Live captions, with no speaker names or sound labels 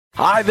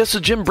Hi, this is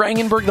Jim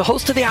Brangenberg, the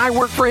host of the I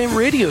Work for Him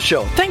radio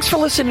show. Thanks for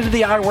listening to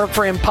the I Work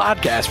for Him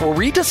podcast, where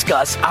we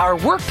discuss our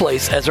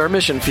workplace as our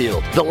mission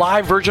field. The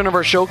live version of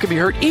our show can be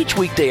heard each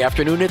weekday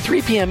afternoon at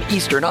 3 p.m.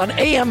 Eastern on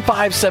AM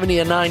 570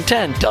 and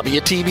 910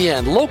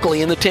 WTBN,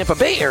 locally in the Tampa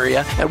Bay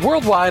area, and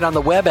worldwide on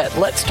the web at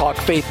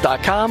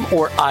letstalkfaith.com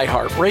or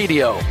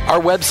iHeartRadio. Our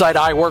website,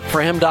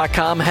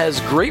 iworkforhim.com, has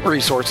great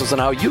resources on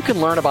how you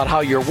can learn about how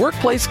your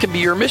workplace can be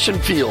your mission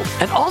field.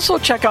 And also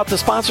check out the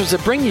sponsors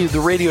that bring you the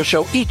radio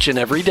show each and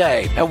every day.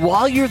 And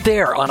while you're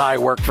there on I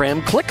Work for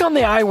Him, click on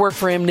the I Work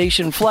for Him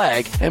Nation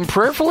flag and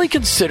prayerfully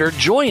consider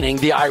joining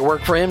the I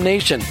Work for Him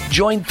Nation.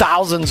 Join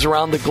thousands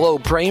around the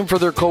globe praying for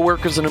their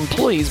coworkers and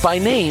employees by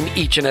name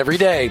each and every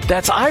day.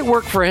 That's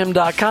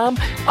iworkforhim.com,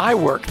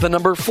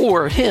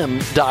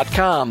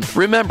 iwork4him.com.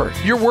 Remember,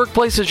 your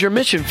workplace is your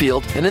mission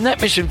field, and in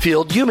that mission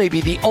field, you may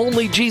be the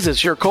only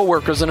Jesus your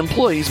coworkers and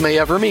employees may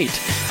ever meet.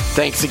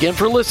 Thanks again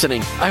for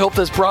listening. I hope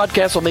this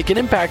broadcast will make an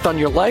impact on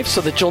your life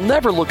so that you'll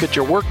never look at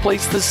your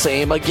workplace the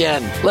same again.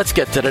 Let's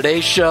get to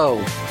today's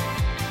show.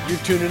 You're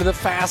tuned into the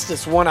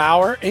fastest 1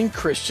 hour in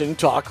Christian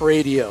talk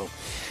radio.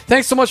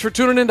 Thanks so much for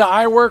tuning into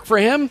I Work for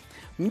Him.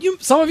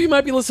 Some of you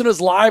might be listening to us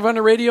live on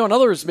the radio, and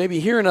others may be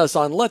hearing us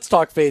on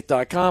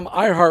letstalkfaith.com,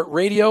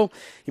 iHeartRadio.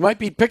 You might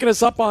be picking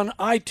us up on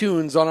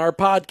iTunes on our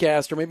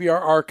podcast, or maybe our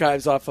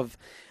archives off of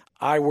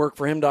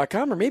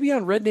iworkforhim.com, or maybe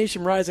on Red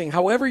Nation Rising.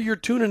 However you're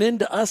tuning in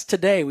to us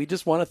today, we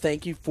just want to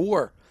thank you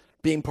for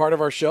being part of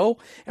our show.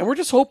 And we're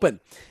just hoping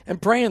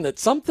and praying that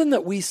something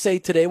that we say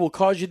today will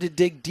cause you to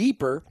dig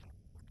deeper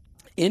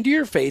into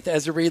your faith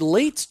as it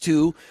relates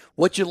to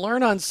what you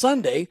learn on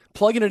Sunday,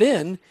 plugging it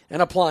in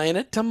and applying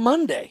it to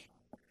Monday.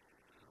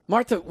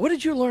 Martha, what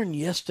did you learn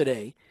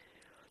yesterday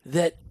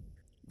that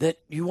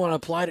you want to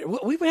apply to?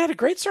 We had a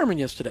great sermon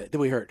yesterday that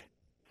we heard.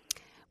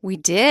 We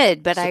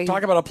did, but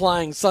talk about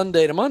applying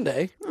Sunday to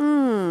Monday.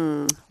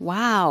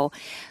 Wow.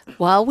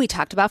 Well, we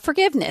talked about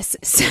forgiveness.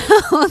 So,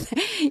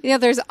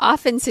 there's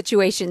often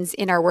situations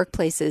in our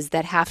workplaces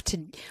that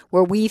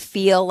where we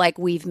feel like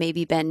we've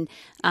maybe been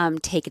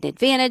taken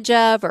advantage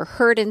of or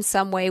hurt in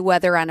some way,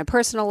 whether on a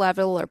personal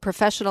level or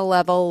professional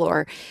level,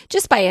 or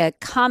just by a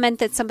comment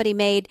that somebody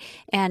made,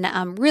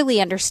 and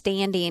really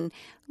understanding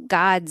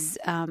God's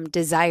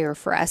desire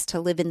for us to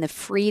live in the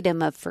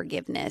freedom of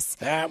forgiveness.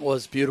 That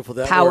was beautiful.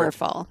 That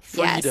powerful.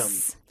 Word. Freedom.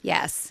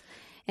 Yes.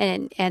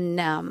 And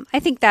I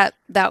think that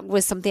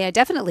was something I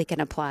definitely can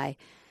apply.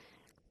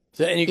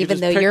 So, and even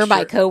though you're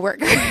my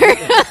coworker.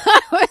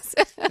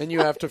 And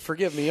you have to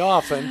forgive me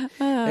often.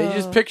 And you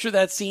just picture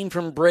that scene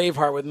from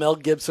Braveheart with Mel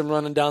Gibson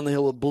running down the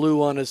hill with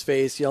blue on his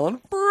face,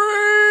 yelling, "Freedom!"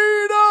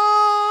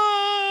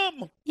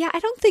 Yeah, I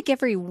don't think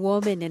every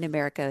woman in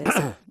America is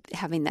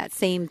having that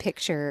same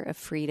picture of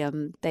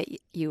freedom that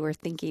you were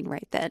thinking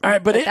right then. All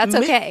right, but that's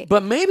okay.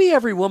 But maybe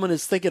every woman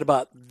is thinking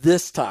about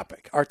this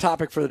topic, our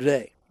topic for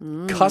today.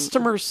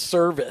 Customer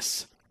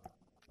service.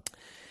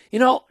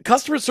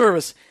 Customer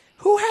service,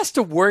 who has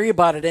to worry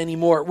about it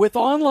anymore? With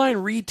online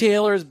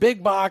retailers,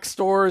 big box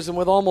stores, and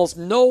with almost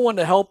no one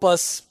to help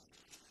us,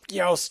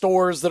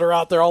 stores that are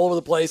out there all over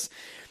the place,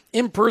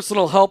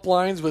 impersonal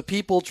helplines with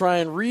people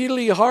trying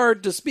really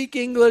hard to speak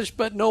English,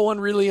 but no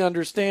one really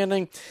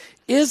understanding.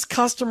 Is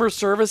customer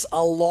service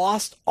a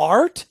lost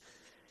art?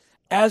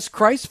 As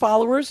Christ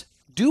followers,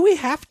 do we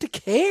have to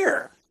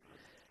care?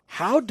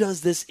 How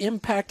does this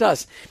impact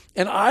us?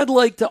 And I'd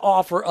like to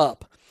offer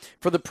up,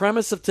 for the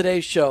premise of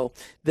today's show,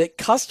 that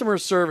customer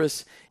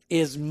service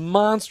is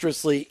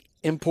monstrously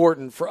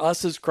important for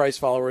us as Christ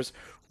followers,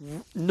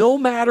 no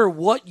matter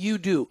what you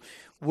do,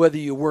 whether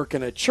you work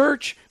in a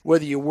church,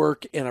 whether you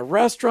work in a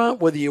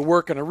restaurant, whether you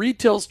work in a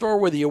retail store,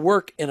 whether you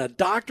work in a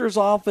doctor's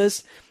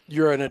office,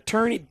 you're an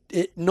attorney,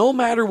 no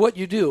matter what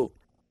you do,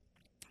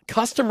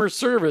 customer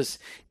service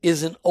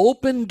is an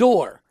open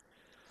door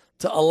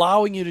to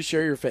allowing you to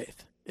share your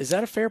faith. Is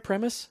that a fair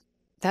premise?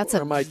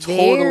 Am I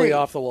totally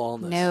off the wall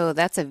on this? No,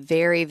 that's a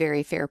very,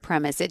 very fair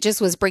premise. It just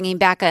was bringing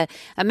back a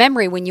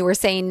memory when you were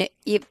saying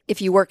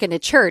if you work in a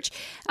church.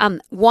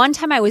 One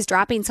time I was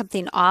dropping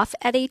something off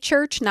at a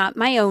church, not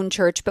my own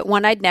church, but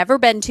one I'd never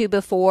been to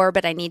before,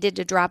 but I needed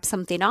to drop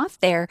something off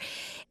there.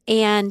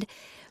 And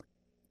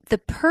the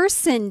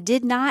person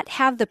did not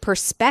have the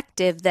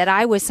perspective that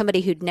I was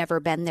somebody who'd never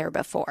been there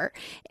before.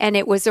 And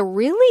it was a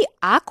really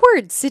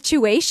awkward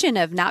situation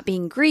of not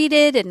being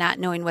greeted and not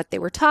knowing what they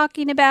were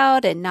talking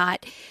about and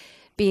not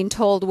being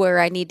told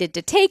where I needed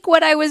to take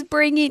what I was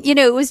bringing.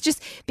 It was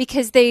just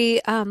because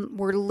they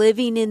were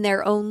living in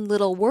their own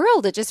little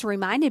world. It just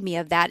reminded me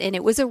of that. And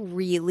it was a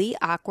really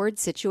awkward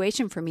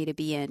situation for me to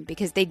be in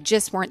because they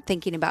just weren't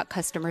thinking about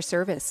customer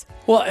service.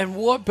 Well, and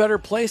what better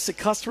place to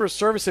customer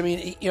service? I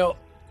mean,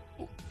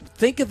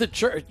 think of the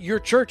church, your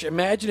church.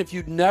 Imagine if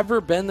you'd never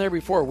been there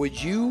before.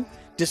 Would you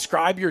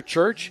describe your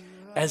church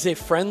as a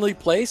friendly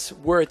place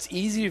where it's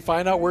easy to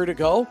find out where to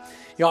go?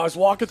 I was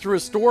walking through a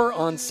store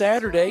on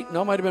Saturday.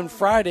 No, it might have been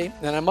Friday.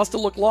 And I must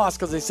have looked lost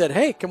because they said,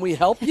 "Hey, can we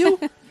help you?"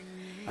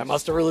 I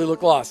must have really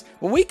looked lost.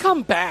 When we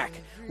come back,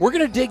 We're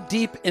going to dig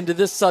deep into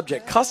this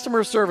subject,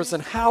 customer service,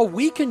 and how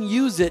we can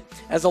use it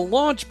as a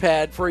launch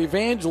pad for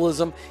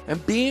evangelism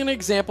and being an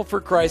example for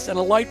Christ and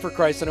a light for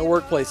Christ in our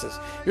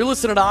workplaces. You're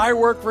listening to I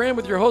Work for Him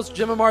with your hosts,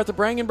 Jim and Martha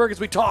Brangenberg, as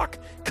we talk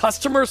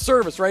customer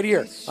service right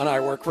here on I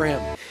Work for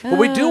Him. But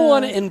we do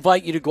want to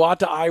invite you to go out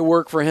to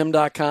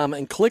iworkforhim.com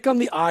and click on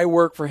the I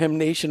Work for Him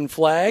Nation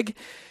flag.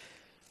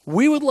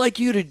 We would like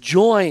you to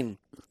join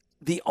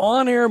the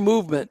on-air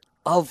movement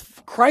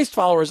of Christ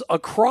followers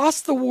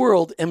across the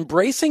world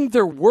embracing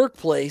their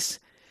workplace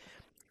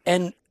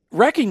and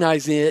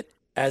recognizing it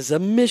as a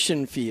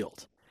mission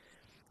field.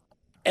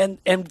 And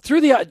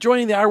through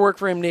joining the I Work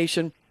for Him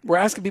Nation, we're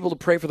asking people to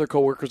pray for their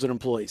coworkers and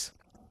employees.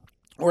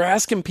 We're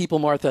asking people,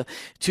 Martha,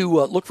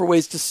 to look for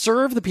ways to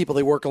serve the people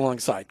they work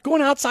alongside,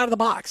 going outside of the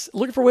box,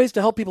 looking for ways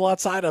to help people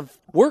outside of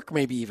work,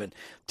 maybe even,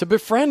 to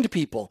befriend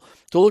people,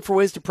 to look for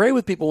ways to pray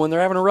with people when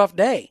they're having a rough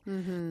day,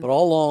 but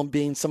all along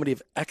being somebody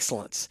of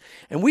excellence.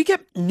 And we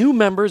get new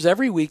members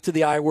every week to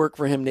the I Work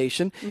for Him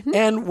Nation.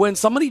 And when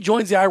somebody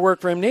joins the I Work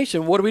for Him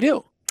Nation, what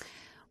do?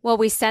 Well,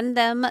 we send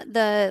them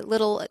the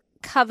little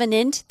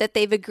covenant that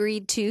they've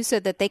agreed to so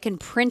that they can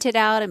print it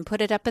out and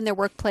put it up in their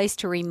workplace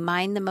to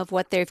remind them of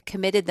what they've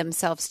committed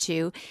themselves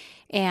to.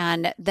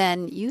 And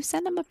then you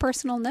send them a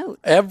personal note.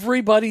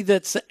 Everybody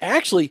that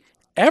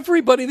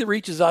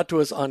reaches out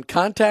to us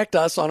contact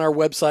us on our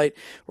website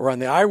or on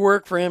the I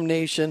Work for Him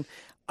Nation,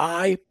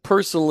 I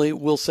personally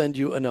will send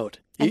you a note.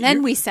 And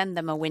then we send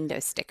them a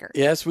window sticker.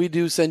 Yes, we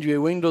do send you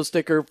a window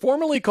sticker,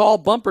 formerly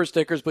called bumper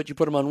stickers, but you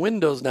put them on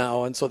windows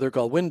now, and so they're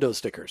called window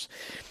stickers.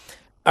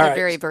 They're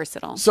very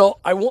versatile. So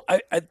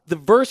the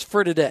verse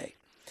for today,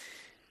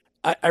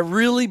 I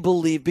really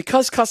believe,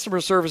 because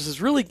customer service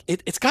is really,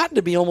 it's gotten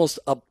to be almost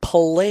a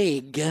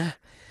plague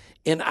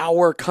in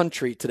our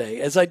country today.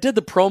 As I did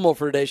the promo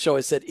for today's show,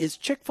 I said, is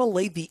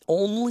Chick-fil-A the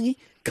only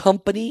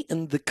company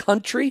in the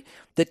country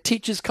that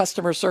teaches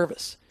customer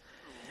service?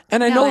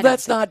 And I know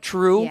that's not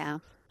true. Yeah.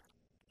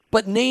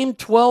 But name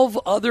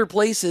 12 other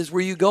places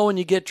where you go and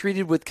you get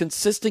treated with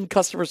consistent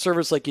customer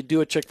service like you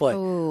do at Chick-fil-A.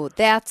 Oh,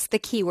 that's the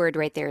key word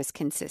right there, is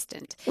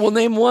consistent. Well,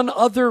 name one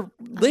other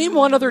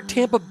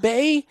Tampa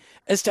Bay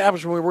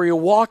establishment where you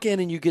walk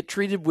in and you get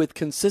treated with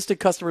consistent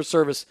customer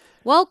service.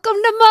 Welcome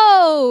to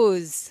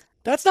Moe's.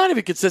 That's not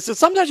even consistent.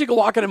 Sometimes you can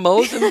walk in at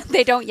Moe's and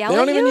they don't yell at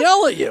you? They don't even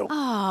yell at you.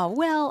 Oh,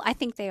 well, I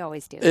think they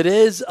always do. It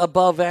is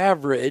above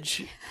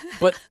average,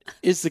 but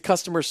is the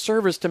customer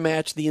service to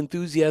match the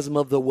enthusiasm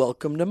of the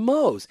welcome to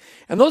Moe's?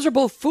 And those are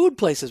both food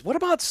places. What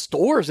about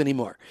stores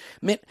anymore?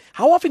 I mean,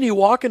 how often do you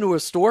walk into a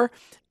store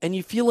and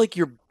you feel like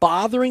you're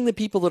bothering the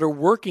people that are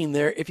working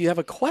there if you have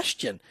a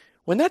question,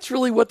 when that's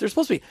really what they're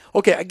supposed to be?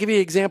 Okay, I'll give you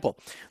an example.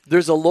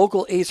 There's a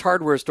local Ace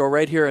Hardware store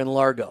right here in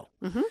Largo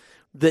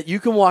that you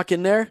can walk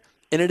in there,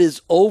 and it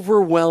is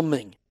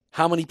overwhelming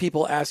how many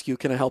people ask you,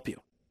 can I help you?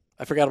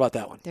 I forgot about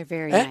that one. They're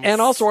very nice. And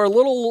also our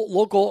little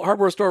local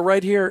hardware store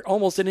right here,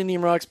 almost in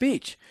Indian Rocks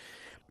Beach.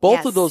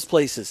 Both of those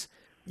places,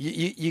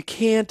 you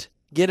can't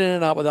get in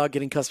and out without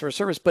getting customer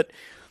service. But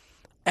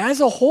as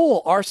a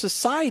whole, our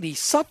society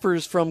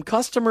suffers from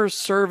customer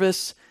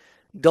service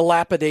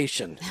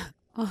dilapidation.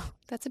 Oh,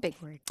 that's a big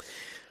word.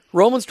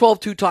 Romans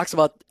 12:2 talks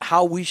about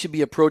how we should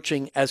be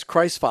approaching as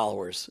Christ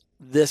followers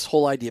this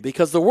whole idea.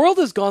 Because the world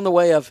has gone the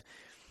way of,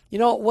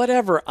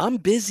 whatever, I'm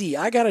busy.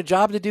 I got a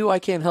job to do. I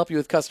can't help you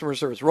with customer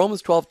service.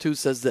 Romans 12:2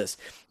 says this: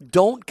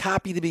 don't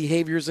copy the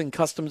behaviors and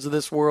customs of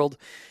this world,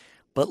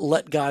 but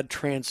let God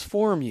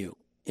transform you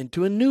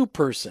into a new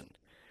person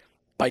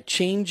by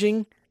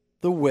changing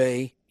the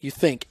way you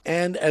think.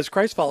 And as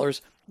Christ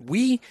followers,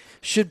 we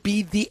should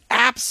be the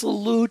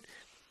absolute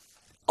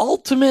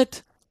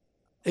ultimate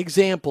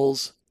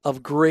examples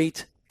of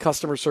great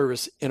customer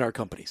service in our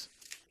companies.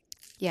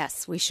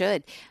 Yes, we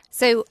should.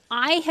 So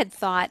I had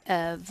thought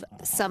of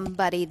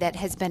somebody that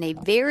has been a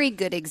very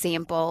good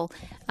example.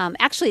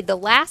 Actually, the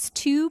last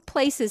two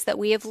places that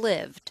we have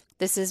lived,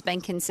 this has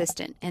been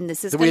consistent, and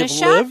this is going to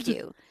shock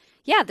you.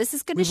 Yeah, this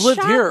is going to shock you. We've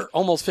lived here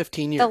almost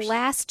 15 years. The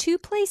last two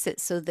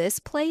places, so this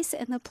place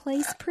and the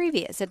place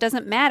previous. It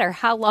doesn't matter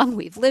how long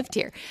we've lived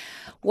here.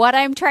 What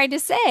I'm trying to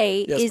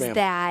say is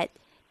that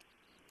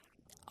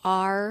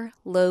our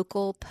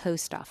local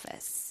post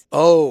office.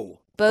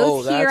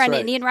 Both here on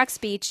Indian Rocks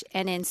Beach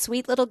and in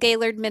sweet little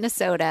Gaylord,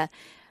 Minnesota.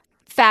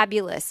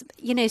 Fabulous.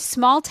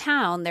 Small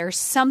town, there's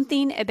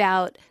something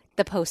about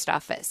the post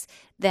office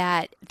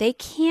that they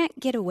can't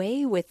get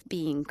away with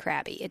being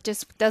crabby. It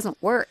just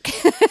doesn't work,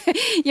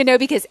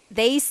 because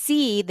they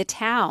see the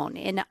town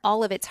in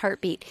all of its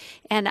heartbeat.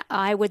 And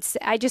I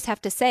just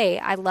have to say,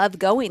 I love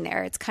going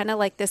there. It's kind of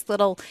like this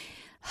little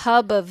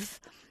hub of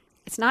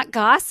It's not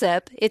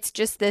gossip. It's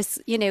just this,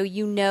 you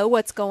know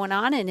what's going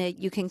on, and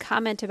you can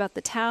comment about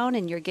the town,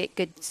 and you get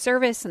good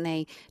service, and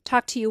they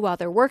talk to you while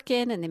they're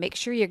working, and they make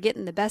sure you're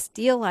getting the best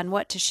deal on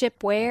what to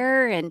ship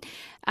where, and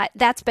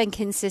that's been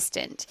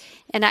consistent.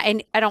 And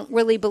I don't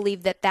really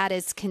believe that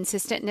is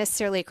consistent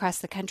necessarily across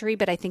the country,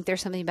 but I think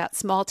there's something about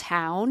small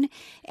town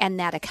and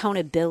that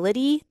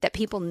accountability that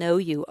people know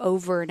you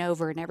over and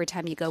over and every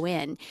time you go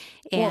in.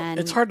 And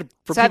it's hard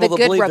for people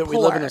to believe that we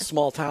live in a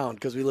small town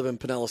because we live in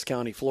Pinellas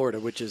County, Florida,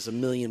 which is 1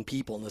 million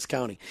people in this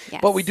county.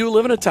 Yes. But we do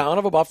live in a town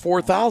of about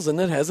 4,000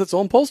 that has its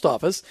own post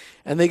office,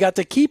 and they got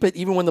to keep it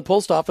even when the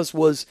post office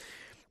was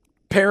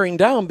paring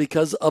down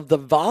because of the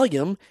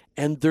volume,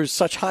 and there's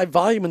such high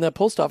volume in that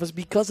post office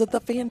because of the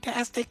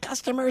fantastic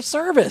customer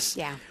service.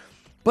 Yeah.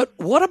 But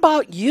what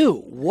about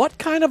you? What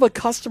kind of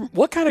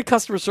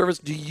customer service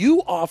do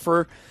you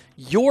offer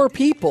your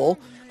people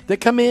that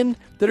come in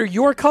that are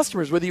your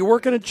customers, whether you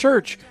work in a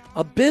church,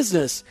 a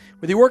business,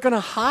 whether you work in a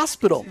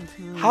hospital?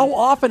 Mm-hmm. How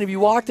often have you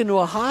walked into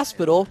a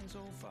hospital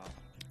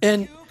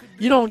and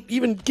you don't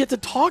even get to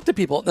talk to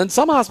people? And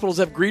some hospitals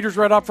have greeters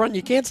right up front and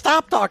you can't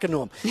stop talking to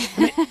them. I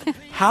mean,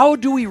 how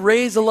do we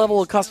raise the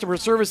level of customer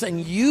service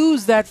and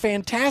use that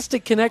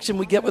fantastic connection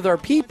we get with our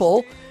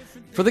people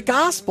for the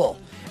gospel?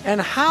 And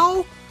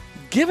how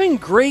giving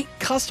great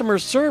customer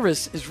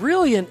service is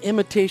really an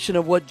imitation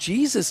of what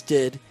Jesus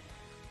did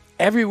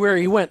everywhere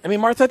he went. I mean,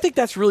 Martha, I think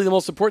that's really the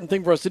most important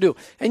thing for us to do.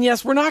 And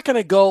yes,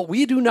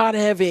 we do not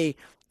have a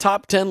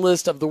top 10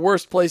 list of the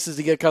worst places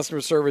to get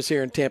customer service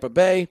here in Tampa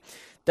Bay.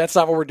 That's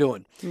not what we're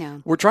doing.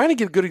 No. We're trying to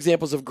give good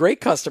examples of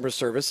great customer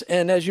service.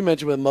 And as you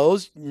mentioned with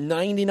Moe's,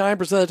 99%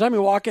 of the time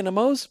you walk into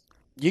Moe's,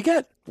 you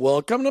get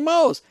welcome to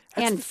Moe's.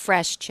 And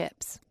fresh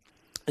chips.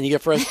 And you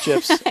get fresh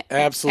chips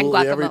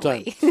absolutely every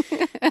time.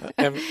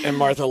 And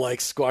Martha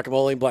likes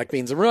guacamole and black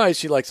beans and rice.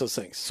 She likes those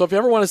things. So if you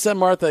ever want to send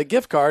Martha a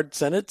gift card,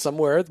 send it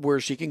somewhere where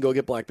she can go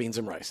get black beans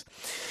and rice.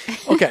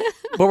 Okay,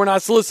 but we're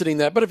not soliciting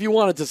that. But if you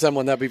wanted to send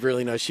one, that'd be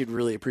really nice. She'd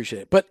really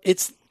appreciate it. But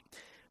it's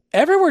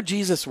everywhere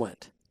Jesus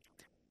went,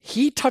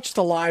 he touched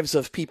the lives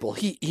of people.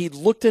 He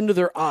looked into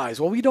their eyes.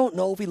 Well, we don't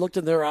know if he looked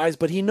into their eyes,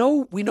 but we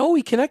know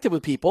he connected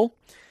with people.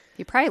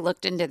 He probably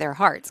looked into their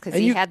hearts because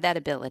he had that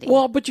ability.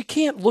 Well, but you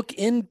can't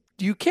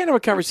have a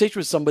conversation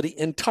with somebody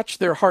and touch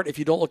their heart if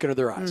you don't look into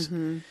their eyes.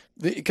 Mm-hmm.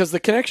 Because the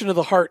connection of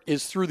the heart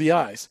is through the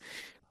eyes.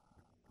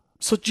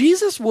 So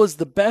Jesus was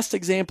the best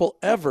example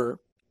ever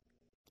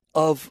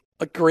of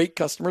a great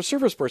customer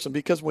service person,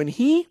 because when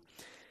he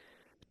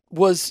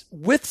was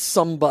with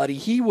somebody,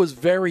 he was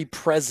very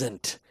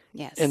present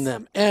in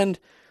them. And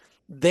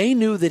they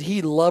knew that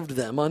he loved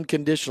them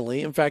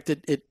unconditionally. In fact,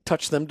 it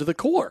touched them to the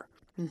core.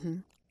 Mm-hmm.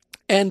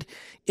 And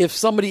if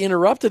somebody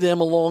interrupted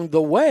him along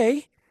the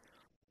way,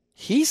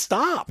 he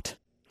stopped.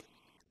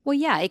 Well,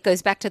 yeah, it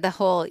goes back to the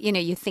whole,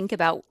 you think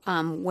about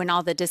when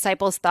all the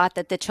disciples thought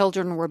that the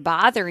children were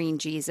bothering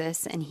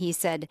Jesus, and he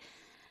said,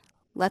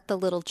 let the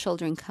little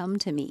children come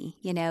to me.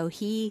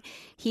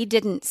 He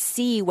didn't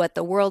see what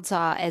the world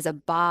saw as a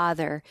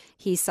bother.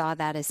 He saw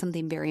that as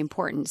something very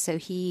important. So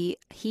he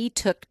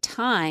took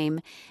time,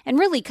 and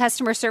really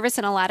customer service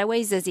in a lot of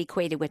ways is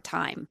equated with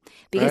time,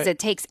 because It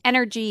takes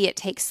energy, it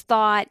takes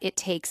thought, it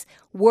takes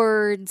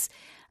words.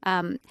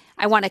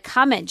 I want to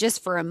comment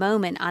just for a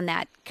moment on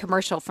that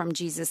commercial from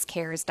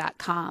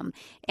JesusCares.com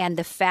and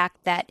the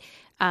fact that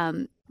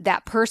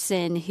that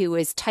person who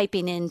was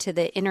typing into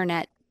the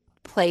internet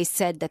place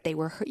said that they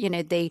were,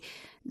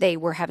 they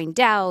were having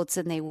doubts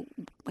and they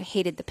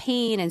hated the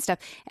pain and stuff.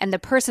 And the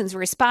person's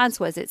response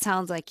was, it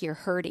sounds like you're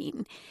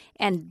hurting.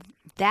 And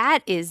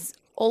that is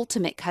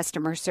ultimate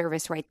customer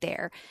service right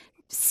there.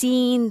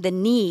 Seeing the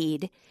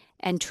need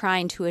and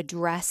trying to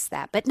address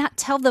that, but not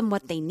tell them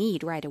what they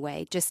need right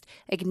away. Just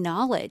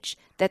acknowledge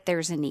that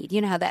there's a need.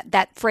 You know how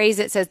that phrase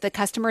that says the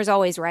customer is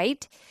always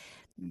right?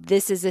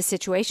 This is a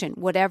situation,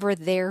 whatever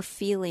they're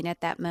feeling at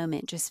that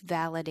moment, just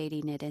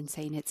validating it and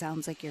saying, it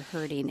sounds like you're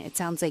hurting. It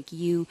sounds like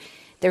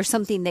there's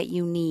something that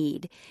you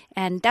need.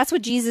 And that's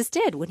what Jesus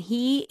did. When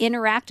he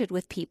interacted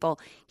with people,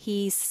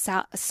 he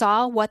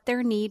saw what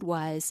their need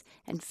was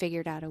and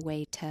figured out a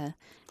way to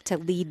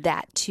lead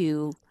that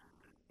to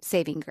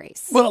saving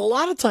grace. Well, a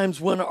lot of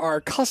times when our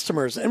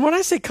customers, and when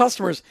I say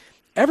customers,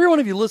 every one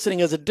of you listening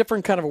has a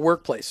different kind of a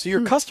workplace. So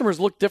your customers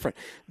look different.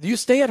 You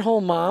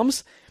stay-at-home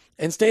moms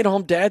and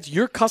stay-at-home dads,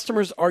 your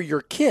customers are your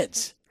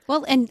kids.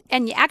 Well, and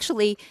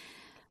actually,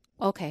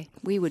 okay,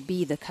 we would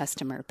be the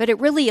customer, but it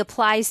really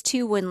applies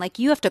to when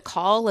you have to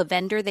call a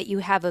vendor that you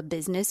have a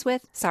business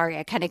with. Sorry,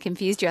 I kind of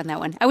confused you on that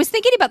one. I was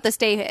thinking about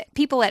the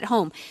people at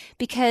home,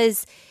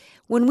 because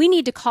when we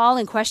need to call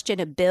and question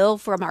a bill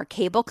from our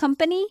cable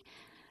company,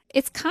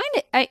 it's kind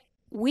of,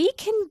 you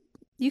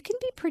can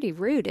be pretty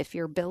rude if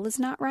your bill is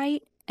not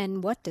right.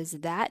 And what does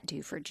that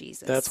do for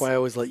Jesus? That's why I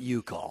always let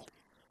you call.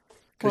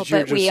 Well,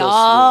 but we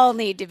all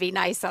need to be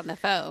nice on the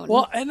phone.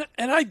 Well, and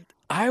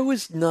I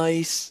was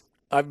nice.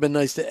 I've been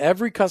nice to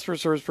every customer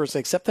service person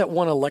except that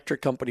one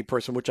electric company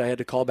person, which I had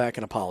to call back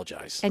and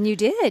apologize. And you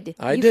did.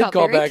 I did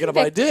call back, and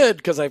I did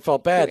because I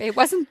felt bad. It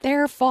wasn't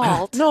their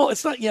fault. No,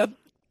 it's not. Yeah.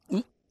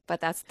 but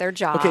that's their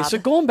job. Okay, so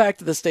going back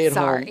to the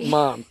stay-at-home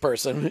mom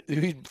person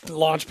who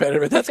launch pad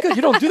it, that's good.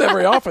 You don't do that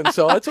very often,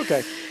 so that's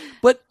okay.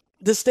 But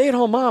the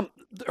stay-at-home mom,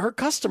 her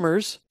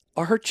customers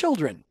are her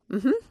children.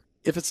 Mm-hmm.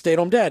 If it's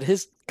stay-at-home dad,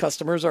 his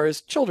customers are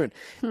his children.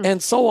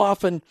 And so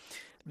often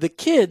the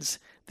kids,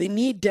 they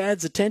need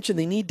dad's attention.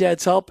 They need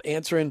dad's help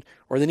answering,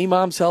 or they need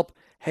mom's help.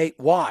 Hey,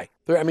 why?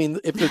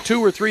 If they're 2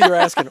 or 3, they're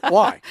asking,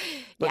 why?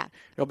 But,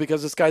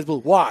 because the sky's blue.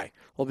 Why?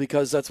 Well,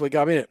 because that's what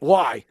got me in it.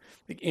 Why?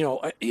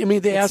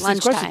 They ask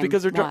these questions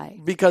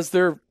because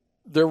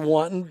they're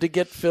wanting to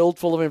get filled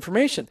full of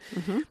information.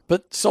 Mm-hmm.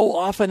 But so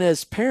often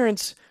as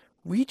parents,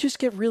 we just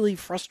get really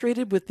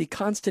frustrated with the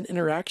constant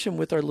interaction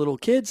with our little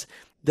kids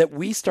that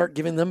we start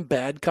giving them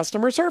bad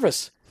customer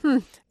service.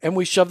 And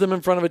we shove them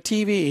in front of a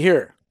TV.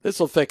 Here, this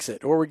will fix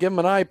it. Or we give them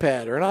an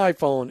iPad or an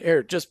iPhone.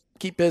 Here, just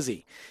keep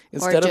busy.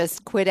 Instead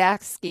of quit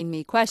asking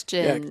me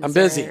questions. Yeah, I'm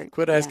busy.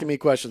 Quit asking me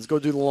questions. Go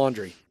do the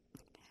laundry.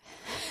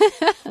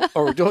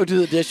 Or go do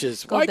the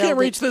dishes. I can't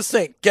reach this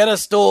sink. Get a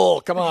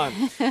stool. Come on.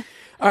 All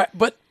right.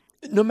 But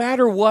no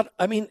matter what,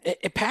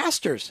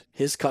 pastors,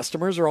 his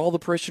customers are all the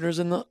parishioners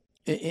in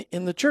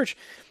the church.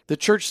 The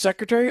church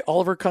secretary,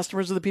 all of her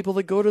customers are the people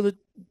that go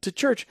to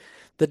church.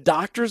 The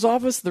doctor's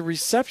office, the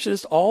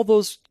receptionist, all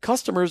those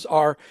customers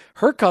are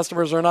her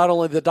customers are not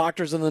only the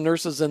doctors and the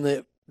nurses and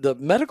the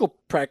medical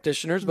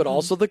practitioners, but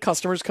also the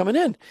customers coming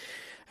in.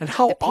 And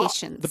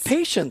the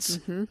patients,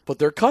 but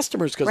they're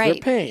customers because they're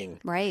paying.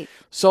 Right.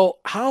 So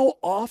how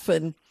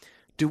often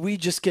do we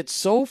just get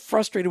so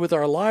frustrated with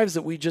our lives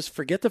that we just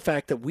forget the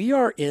fact that we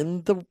are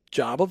in the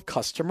job of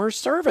customer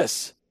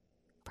service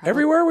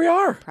everywhere we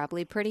are?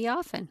 Probably pretty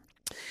often.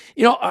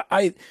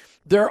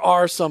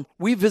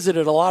 We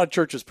visited a lot of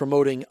churches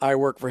promoting I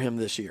Work for Him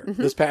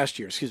this past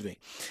year,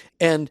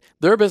 And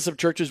there have been some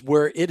churches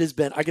where it has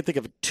been, I can think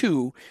of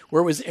 2,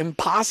 where it was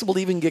impossible to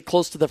even get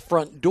close to the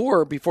front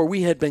door before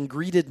we had been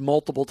greeted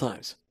multiple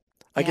times.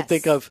 I can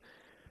think of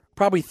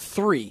probably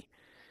 3.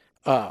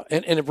 And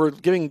if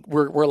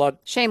we're allowed.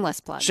 Shameless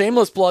plug.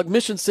 Shameless plug.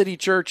 Mission City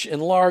Church in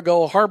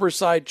Largo,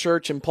 Harborside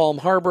Church in Palm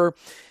Harbor,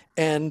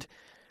 and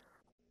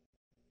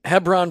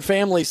Hebron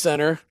Family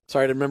Center.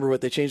 Sorry to remember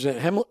what they changed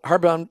it.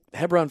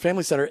 Hebron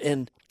Family Center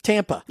in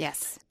Tampa.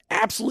 Yes.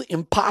 Absolutely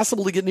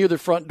impossible to get near the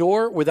front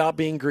door without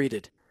being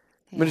greeted.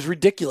 Yeah. It's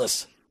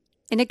ridiculous.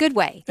 In a good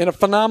way. In a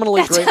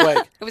phenomenally great way.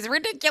 It was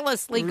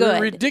ridiculously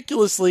good.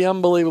 Ridiculously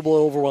unbelievable,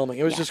 overwhelming.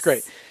 It was just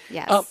great.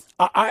 Yes.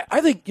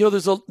 I think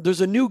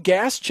there's a new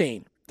gas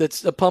chain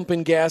that's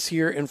pumping gas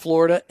here in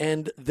Florida,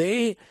 and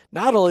they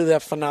not only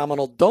have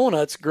phenomenal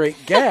donuts,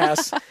 great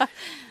gas,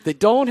 they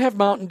don't have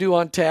Mountain Dew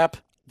on tap.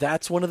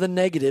 That's one of the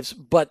negatives,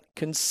 but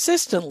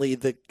consistently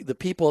the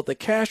people at the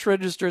cash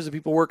registers, the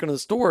people working in the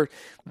store,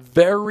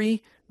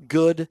 very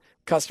good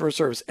customer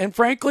service. And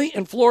frankly,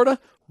 in Florida,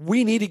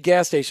 we needed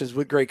gas stations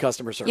with great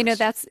customer service.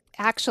 That's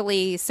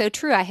actually so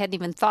true. I hadn't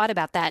even thought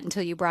about that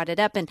until you brought it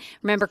up. And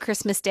remember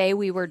Christmas Day,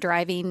 we were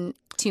driving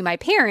to my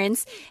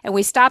parents and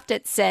we stopped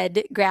at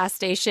said gas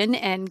station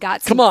and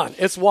got some. Come on,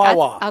 it's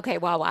Wawa. Okay,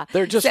 Wawa.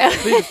 They're just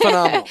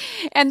phenomenal.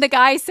 And the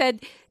guy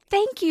said,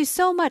 "Thank you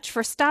so much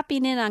for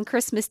stopping in on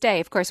Christmas Day."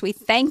 Of course, we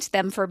thanked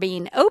them for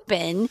being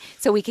open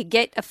so we could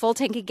get a full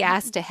tank of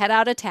gas to head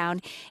out of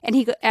town.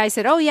 And I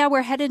said, "Oh, yeah,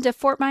 we're headed to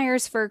Fort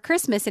Myers for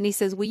Christmas." And he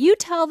says, "Will you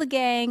tell the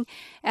gang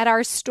at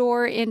our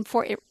store in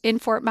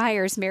Fort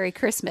Myers Merry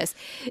Christmas?"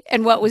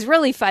 And what was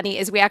really funny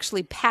is we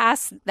actually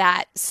passed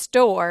that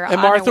store. And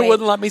Martha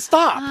wouldn't let me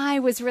stop. I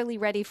was really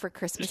ready for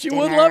Christmas She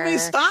dinner. wouldn't let me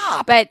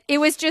stop. But it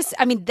was just,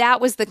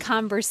 that was the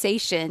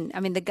conversation.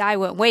 The guy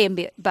went way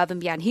above and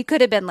beyond. He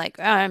could have been like,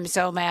 "I'm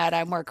so mad.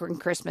 I'm working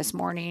Christmas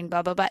morning,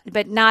 blah, blah, blah."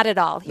 But not at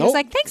all. He was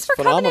like, "Thanks for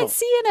coming and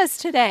seeing us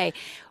today."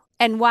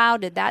 And wow,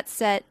 did that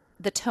set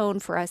the tone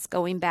for us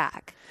going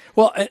back.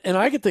 Well, and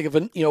I could think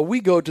of we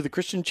go to the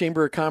Christian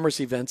Chamber of Commerce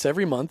events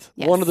every month.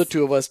 Yes. One of the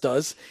 2 of us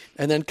does.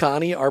 And then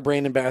Connie, our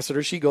brand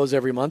ambassador, she goes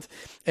every month.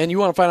 And you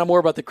want to find out more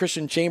about the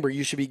Christian Chamber,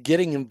 you should be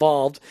getting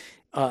involved.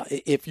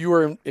 If you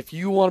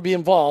want to be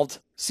involved,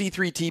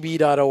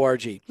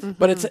 c3tb.org. Mm-hmm.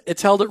 But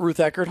it's held at Ruth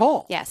Eckerd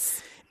Hall.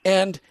 Yes.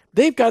 And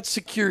they've got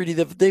security.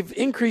 They've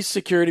increased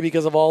security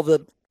because of all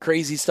the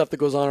crazy stuff that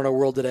goes on in our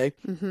world today.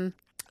 Mm-hmm.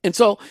 And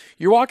so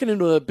you're walking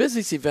into a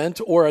business event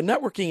or a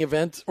networking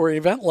event or an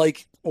event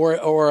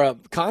or a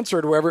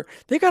concert or wherever.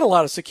 They've got a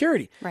lot of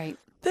security. Right.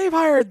 They've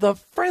hired the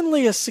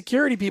friendliest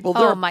security people.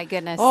 My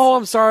goodness. "Oh,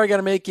 I'm sorry, I got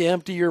to make you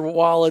empty your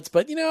wallets,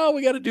 but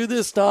we got to do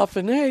this stuff."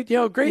 And hey,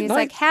 great He's night.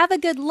 like, "Have a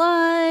good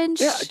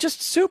lunch." Yeah,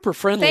 just super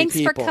friendly Thanks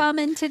people. for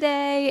coming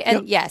today.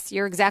 And yes,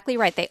 you're exactly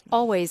right. They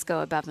always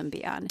go above and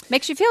beyond.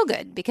 Makes you feel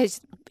good because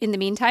in the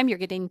meantime, you're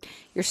getting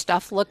your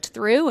stuff looked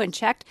through and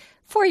checked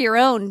for your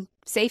own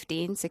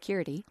safety and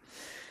security.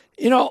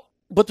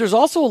 But there's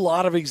also a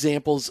lot of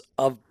examples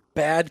of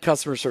bad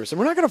customer service, and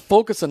we're not going to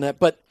focus on that,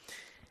 but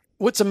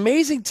what's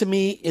amazing to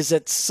me is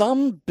that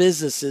some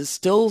businesses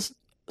still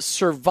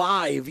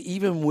survive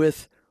even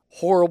with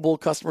horrible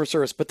customer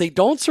service, but they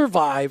don't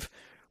survive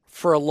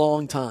for a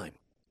long time.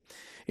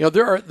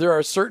 There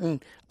are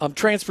certain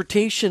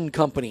transportation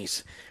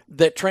companies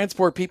that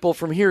transport people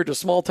from here to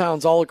small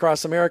towns all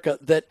across America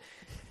that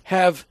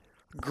have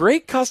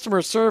great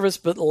customer service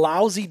but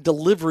lousy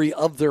delivery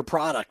of their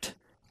product.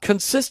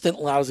 Consistent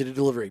lousy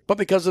delivery. But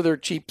because of their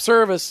cheap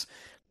service,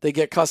 they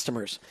get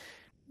customers.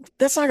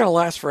 That's not going to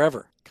last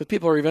forever because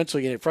people are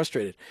eventually getting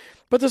frustrated.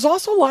 But there's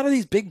also a lot of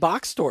these big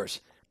box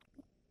stores.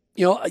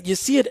 You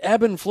see it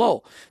ebb and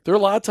flow. There are a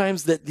lot of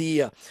times that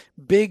the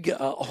big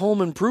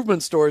home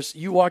improvement stores,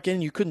 you walk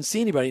in, you couldn't see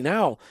anybody.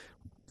 Now,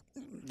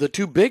 the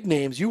two big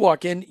names, you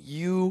walk in,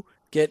 you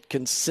get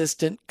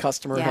consistent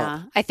customer help.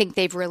 Yeah, I think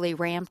they've really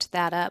ramped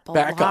that up a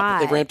Back lot.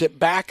 up. They've ramped it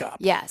back up.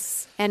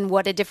 Yes, and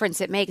what a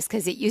difference it makes,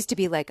 because it used to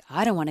be like,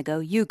 I don't want to go,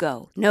 you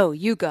go. No,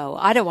 you go.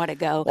 I don't want to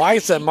go. Well, I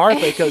said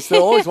Martha because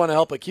they'll always want to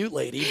help a cute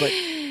lady, but...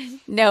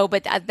 No,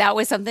 but that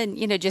was something,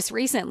 just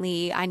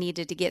recently I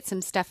needed to get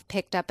some stuff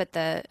picked up at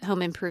the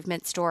home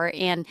improvement store.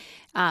 And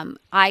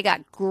I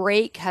got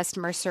great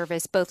customer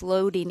service, both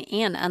loading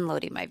and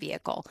unloading my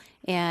vehicle.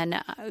 And,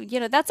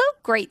 that's a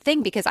great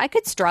thing because I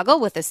could struggle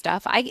with this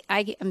stuff. I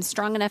am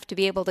strong enough to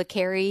be able to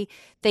carry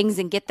things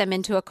and get them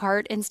into a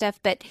cart and stuff.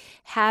 But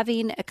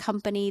having a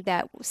company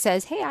that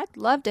says, hey, I'd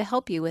love to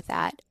help you with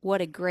that.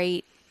 What a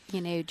great,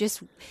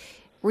 just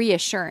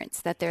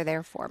reassurance that they're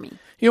there for me.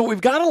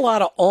 We've got a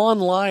lot of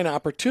online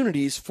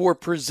opportunities for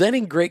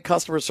presenting great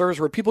customer service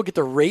where people get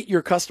to rate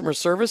your customer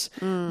service.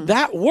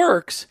 That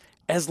works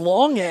as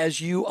long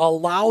as you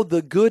allow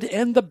the good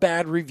and the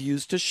bad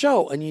reviews to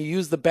show, and you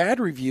use the bad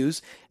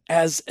reviews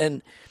as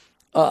a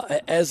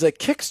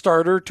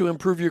Kickstarter to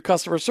improve your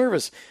customer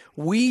service.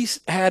 We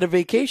had a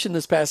vacation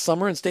this past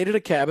summer and stayed at a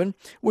cabin,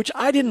 which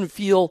I didn't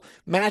feel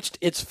matched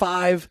its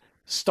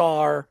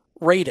 5-star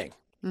rating.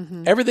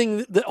 Mm-hmm.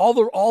 Everything,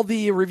 all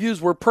the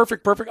reviews were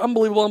perfect,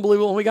 unbelievable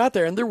when we got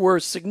there, and there were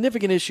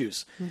significant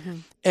issues. Mm-hmm.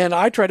 And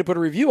I tried to put a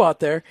review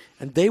out there,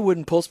 and they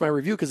wouldn't post my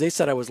review because they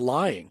said I was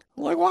lying.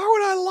 I'm like, why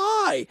would I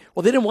lie?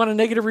 Well, they didn't want a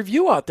negative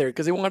review out there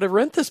because they wanted to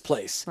rent this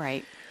place.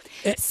 Right.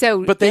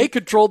 But they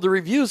controlled the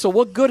review. So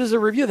what good is a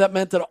review?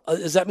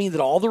 Does that mean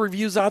that all the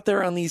reviews out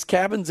there on these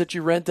cabins that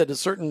you rent at a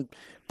certain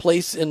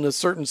place in a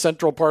certain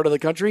central part of the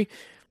country,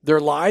 they're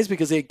lies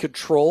because they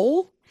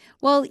control?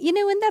 Well,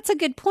 and that's a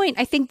good point.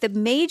 I think the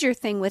major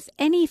thing with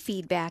any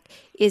feedback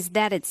is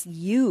that it's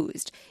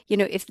used.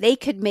 If they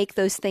could make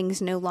those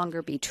things no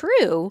longer be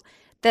true,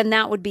 then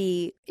that would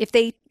be, if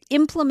they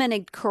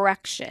implemented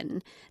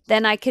correction,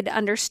 then I could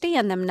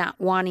understand them not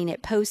wanting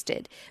it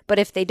posted. But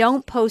if they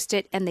don't post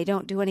it and they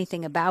don't do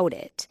anything about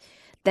it,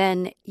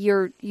 then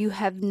you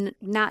have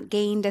not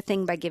gained a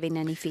thing by giving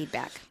any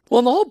feedback. Well,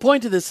 and the whole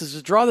point of this is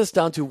to draw this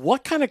down to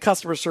what kind of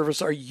customer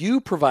service are you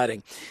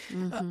providing?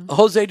 Mm-hmm.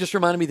 Jose just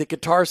reminded me that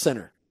Guitar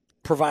Center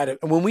provided.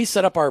 And when we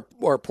set up our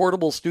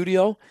portable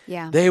studio,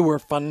 they were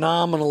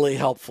phenomenally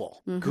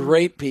helpful. Mm-hmm.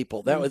 Great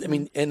people. That was,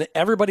 and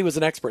everybody was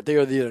an expert. They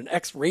were either an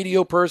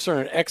ex-radio person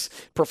or an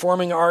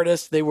ex-performing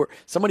artist.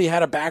 Somebody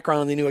had a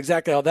background and they knew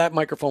exactly how that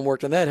microphone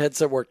worked and that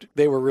headset worked.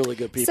 They were really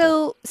good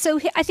people. So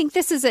I think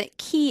this is a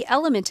key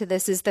element to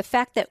this is the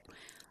fact that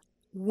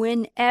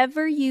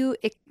whenever you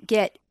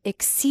get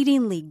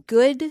exceedingly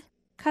good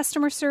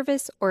customer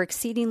service or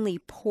exceedingly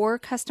poor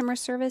customer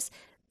service,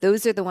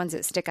 those are the ones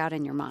that stick out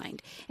in your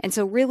mind. And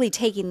so really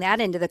taking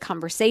that into the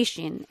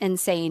conversation and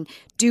saying,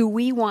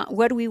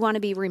 what do we want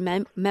to be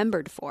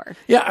remembered for?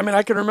 Yeah,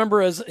 I can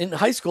remember as in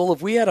high school,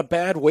 if we had a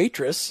bad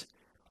waitress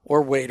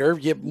or waiter,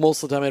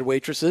 most of the time I had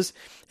waitresses,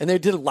 and they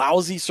did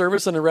lousy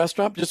service in a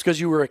restaurant just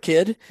because you were a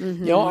kid,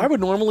 I would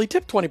normally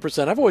tip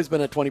 20%. I've always been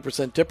a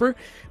 20% tipper.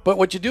 But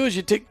what you do is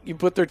you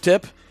put their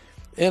tip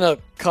in a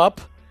cup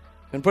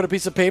and put a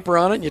piece of paper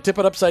on it, and you tip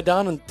it upside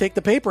down and take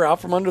the paper out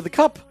from under the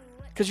cup.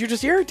 Because you're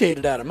just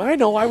irritated at him. I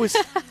know I was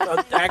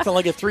acting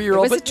like a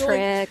 3-year-old. It was a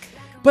trick.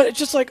 But it's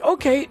just like,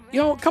 okay,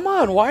 come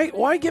on.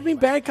 Why give me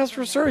bad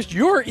customer service?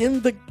 You're in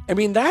the...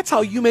 that's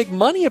how you make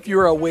money if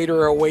you're a waiter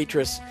or a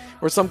waitress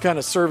or some kind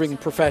of serving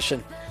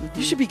profession. Mm-hmm.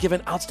 You should be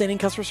given outstanding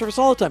customer service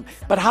all the time.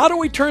 But how do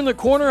we turn the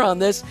corner on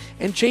this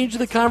and change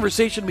the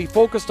conversation to be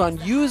focused on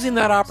using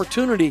that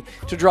opportunity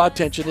to draw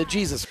attention to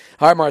Jesus?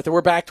 All right, Martha,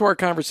 we're back to our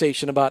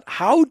conversation about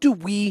how do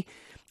we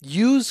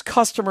use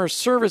customer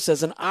service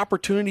as an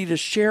opportunity to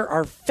share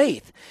our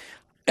faith.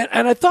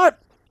 And I thought,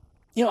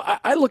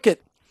 I look at,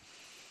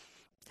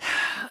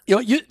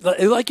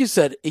 like you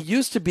said, it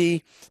used to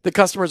be the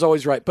customer's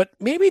always right. But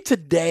maybe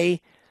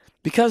today,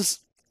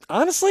 because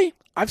honestly,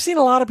 I've seen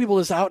a lot of people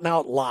just out and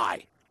out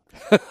lie.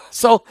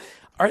 So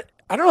I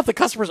don't know if the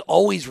customer's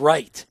always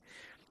right,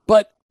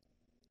 but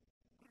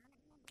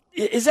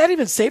is that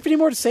even safe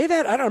anymore to say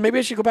that? I don't know. Maybe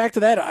I should go back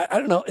to that. I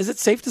don't know. Is it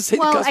safe to say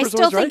the customer's always right?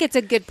 Well, I still think it's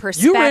a good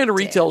perspective. You ran a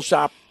retail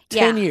shop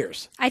 10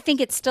 years. I think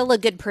it's still a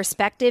good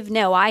perspective.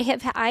 No, I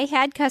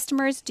had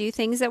customers do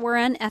things that were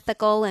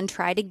unethical and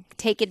try to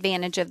take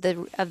advantage of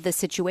the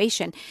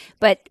situation.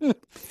 But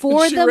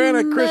for she ran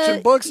a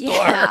Christian bookstore.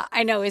 Yeah,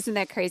 I know. Isn't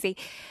that crazy?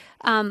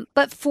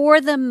 But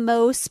for the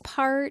most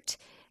part,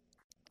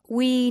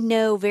 we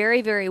know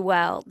very, very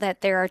well that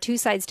there are two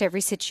sides to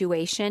every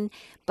situation.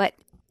 But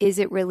is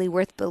it really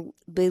worth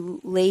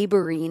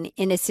belaboring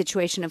in a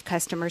situation of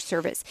customer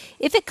service?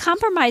 If it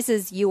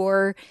compromises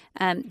your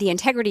the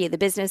integrity of the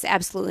business,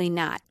 absolutely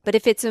not. But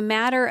if it's a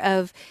matter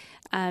of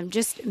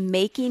just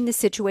making the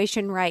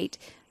situation right,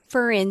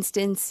 for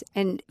instance,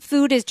 and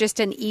food is just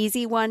an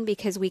easy one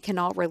because we can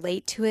all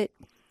relate to it.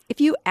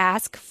 If you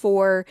ask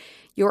for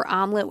your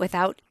omelet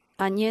without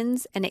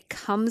onions and it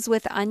comes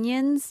with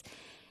onions,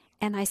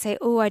 and I say,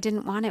 oh, I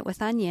didn't want it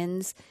with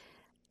onions,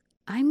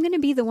 I'm going to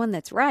be the one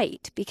that's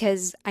right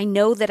because I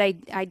know that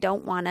I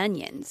don't want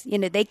onions. You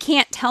know, they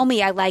can't tell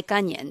me I like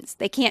onions.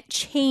 They can't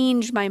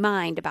change my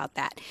mind about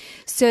that.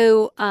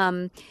 So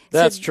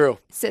that's true.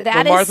 So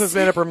that Martha's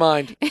made up her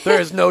mind. There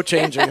is no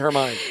changing her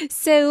mind.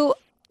 So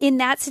in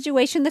that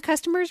situation, the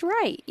customer's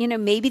right. You know,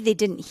 maybe they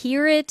didn't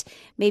hear it.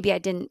 Maybe I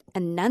didn't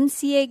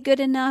enunciate good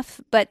enough,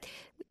 but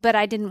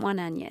I didn't want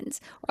onions.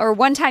 Or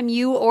one time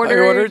you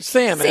ordered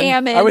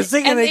salmon. I was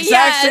thinking the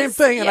exact same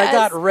thing, and I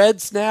got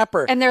red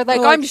snapper. And they're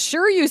like, I'm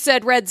sure you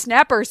said red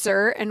snapper,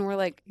 sir. And we're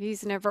like,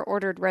 he's never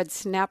ordered red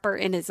snapper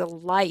in his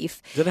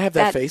life. Did I have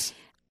that face?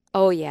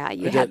 Oh, yeah,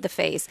 you had the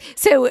face.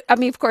 So, I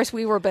mean, of course,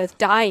 we were both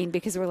dying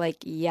because we're like,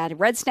 yeah, the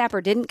red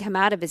snapper didn't come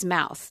out of his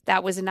mouth.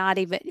 That was not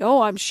even,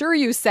 oh, I'm sure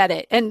you said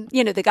it. And,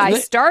 you know, the guy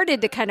started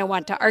to kind of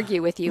want to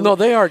argue with you. No,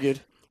 they argued.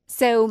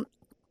 So,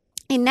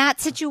 in that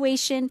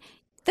situation,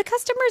 the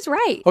customer's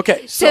right.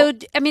 Okay. So,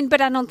 I mean,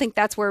 but I don't think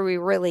that's where we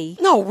really...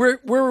 No, where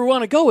we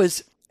want to go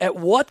is at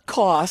what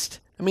cost,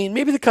 I mean,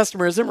 maybe the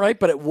customer isn't right,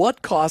 but at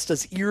what cost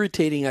does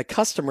irritating a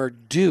customer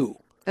do?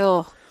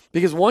 Oh.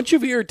 Because once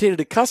you've irritated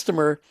a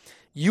customer,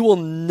 you will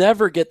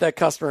never get that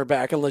customer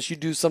back unless you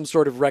do some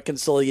sort of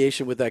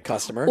reconciliation with that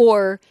customer.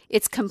 Or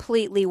it's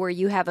completely where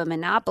you have a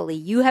monopoly.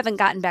 You haven't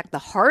gotten back the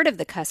heart of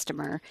the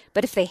customer,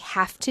 but if they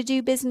have to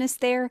do business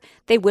there,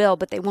 they will,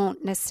 but they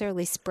won't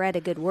necessarily spread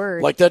a good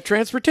word. Like that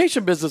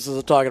transportation business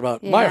is talking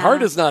about. Yeah. My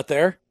heart is not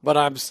there, but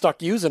I'm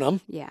stuck using them.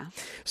 Yeah.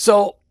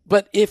 So,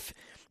 but if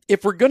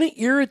we're going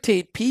to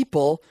irritate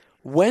people,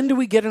 when do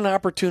we get an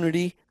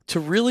opportunity to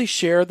really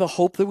share the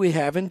hope that we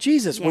have in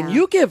Jesus? Yeah. When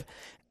you give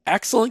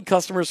excellent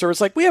customer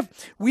service. Like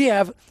we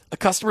have a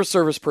customer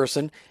service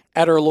person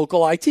at our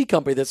local IT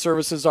company that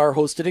services our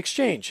hosted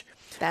exchange.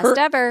 Best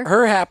ever.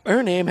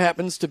 Her name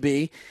happens to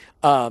be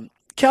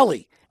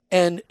Kelly,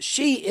 and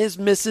she is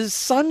Mrs.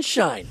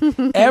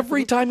 Sunshine.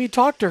 Every time you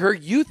talk to her,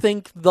 you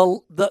think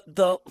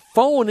the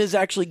phone is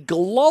actually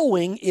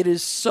glowing. It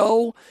is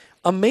so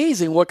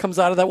amazing what comes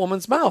out of that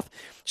woman's mouth.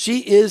 She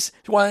is,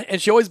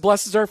 and she always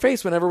blesses our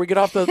face whenever we get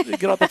off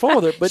the phone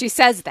with her. But she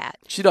says that.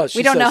 She does.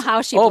 We don't know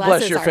how she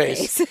blesses our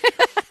face.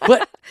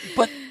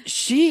 but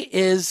she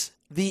is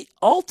the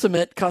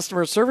ultimate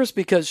customer service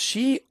because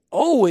she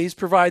always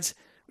provides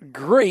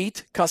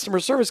great customer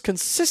service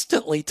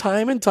consistently,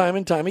 time and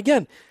time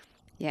again.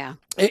 Yeah,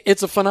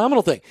 it's a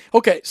phenomenal thing.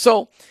 Okay,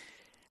 so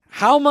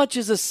how much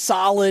is a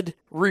solid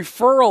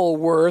referral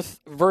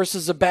worth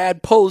versus a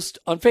bad post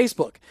on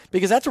Facebook?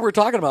 Because that's what we're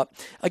talking about.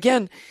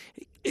 Again,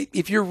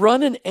 if you're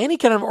running any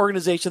kind of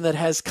organization that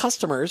has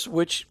customers,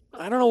 which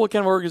I don't know what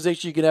kind of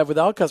organization you could have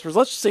without customers.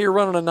 Let's just say you're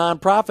running a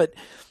nonprofit.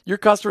 Your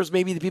customers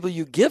may be the people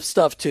you give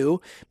stuff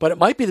to, but it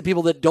might be the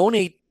people that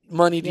donate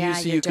money to you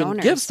so you can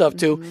give stuff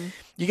to. Mm-hmm.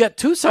 You got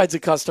two sides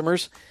of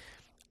customers.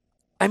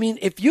 I mean,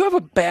 if you have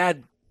a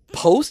bad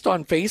post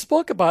on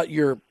Facebook about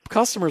your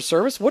customer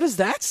service, what does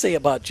that say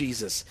about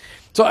Jesus?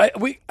 So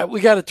we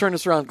got to turn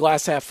this around,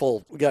 glass half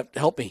full. We got to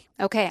help me.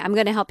 Okay, I'm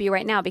going to help you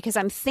right now because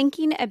I'm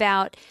thinking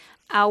about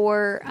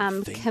our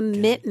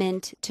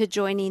commitment to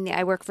joining the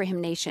I Work for Him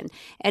Nation.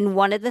 And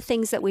one of the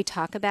things that we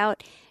talk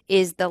about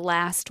is the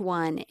last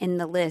one in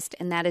the list,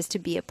 and that is to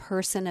be a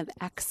person of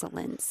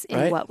excellence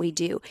in what we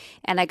do.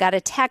 And I got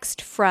a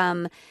text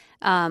from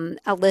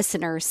a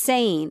listener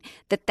saying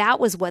that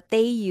was what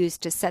they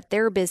used to set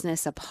their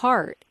business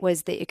apart,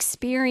 was the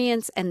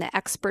experience and the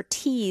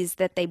expertise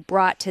that they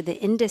brought to the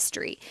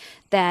industry.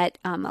 That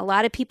a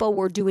lot of people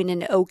were doing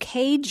an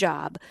okay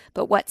job,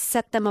 but what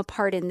set them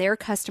apart in their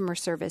customer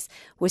service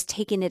was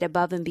taking it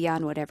above and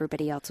beyond what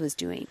everybody else was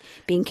doing,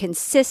 being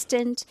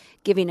consistent,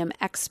 giving them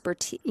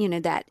expertise,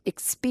 that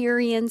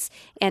experience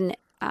and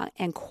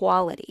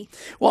quality.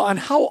 Well, and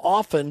how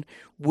often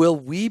will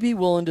we be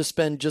willing to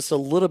spend just a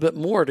little bit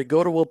more to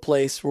go to a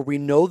place where we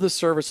know the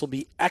service will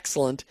be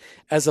excellent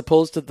as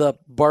opposed to the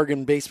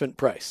bargain basement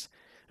price?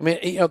 I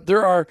mean,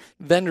 there are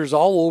vendors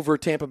all over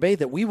Tampa Bay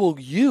that we will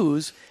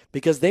use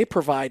because they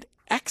provide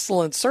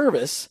excellent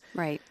service.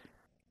 Right.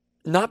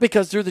 Not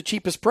because they're the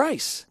cheapest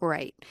price.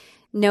 Right.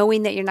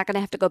 Knowing that you're not going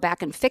to have to go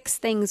back and fix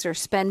things or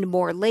spend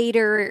more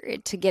later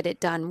to get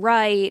it done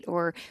right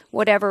or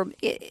whatever,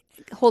 it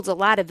holds a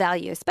lot of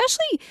value,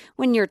 especially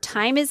when your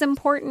time is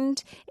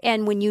important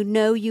and when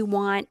you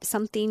want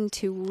something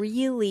to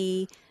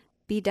really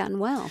be done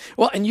well.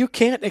 Well, and you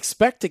can't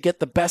expect to get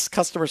the best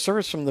customer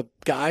service from the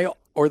guy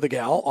or the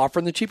gal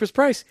offering the cheapest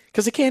price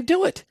because they can't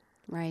do it.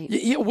 Right.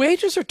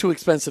 Wages are too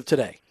expensive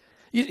today.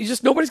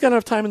 Nobody's got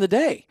enough time in the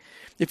day.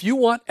 If you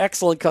want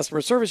excellent customer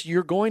service,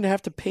 you're going to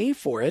have to pay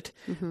for it,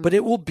 but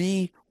it will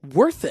be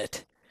worth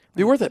it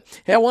Be worth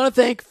it. Hey, I want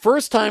to thank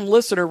first-time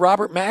listener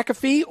Robert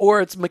McAfee,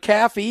 or it's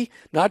McAfee.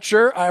 Not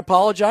sure. I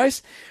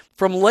apologize.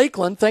 From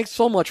Lakeland, thanks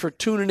so much for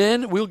tuning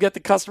in. We'll get the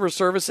customer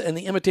service and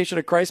the Imitation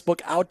of Christ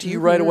book out to you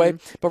right away.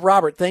 But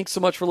Robert, thanks so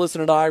much for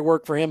listening to I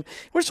Work for Him.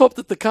 We just hope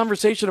that the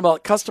conversation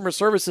about customer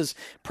service is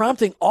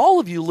prompting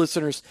all of you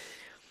listeners,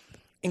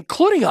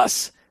 including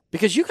us,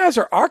 because you guys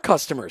are our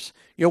customers.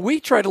 We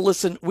try to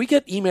listen. We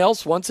get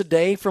emails once a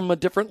day from a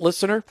different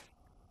listener.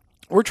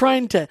 We're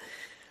trying to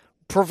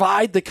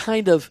provide the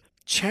kind of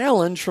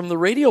challenge from the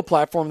radio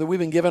platform that we've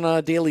been given on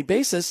a daily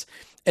basis.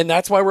 And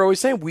that's why we're always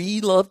saying we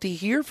love to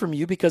hear from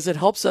you, because it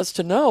helps us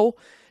to know,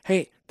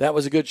 hey, that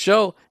was a good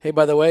show. Hey,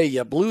 by the way,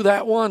 you blew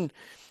that one.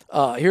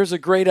 Here's a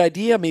great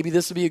idea. Maybe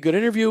this would be a good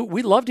interview.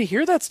 We'd love to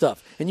hear that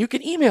stuff. And you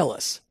can email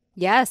us.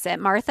 Yes, at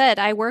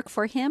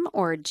Martha@iworkforhim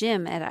or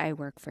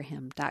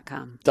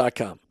Jim@iworkforhim.com.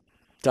 .com.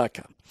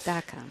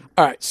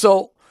 All right,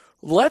 so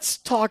let's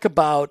talk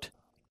about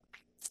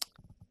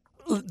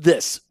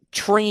this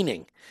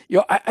training.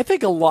 I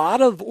think a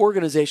lot of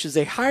organizations,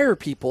 they hire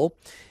people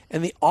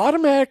and they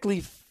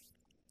automatically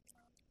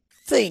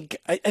think,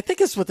 I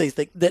think it's what they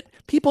think, that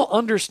people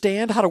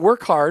understand how to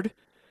work hard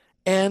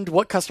and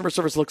what customer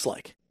service looks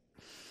like.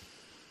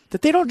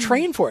 That they don't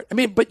train for it. I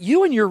mean, but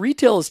you and your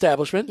retail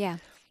establishment,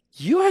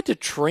 you had to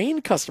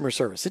train customer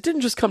service. It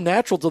didn't just come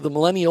natural to the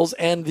millennials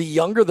and the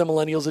younger the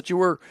millennials that you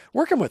were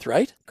working with,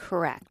 right?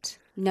 Correct.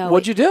 No.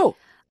 What'd you do?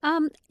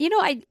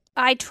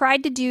 I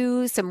tried to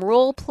do some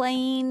role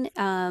playing.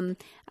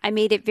 I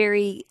made it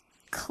very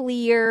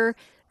clear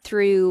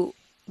through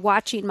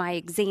watching my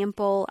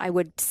example. I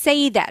would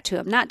say that to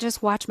him, not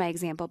just watch my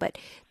example, but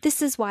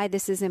this is why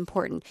this is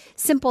important.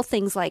 Simple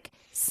things like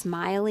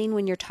smiling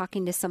when you're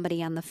talking to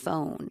somebody on the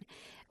phone.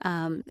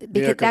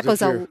 Because that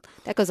goes a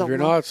If you're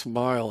not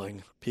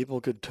smiling, people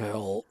could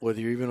tell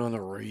whether you're even on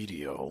the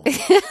radio.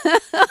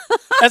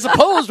 As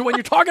opposed to when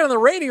you're talking on the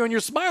radio and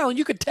you're smiling,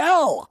 you could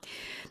tell.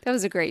 That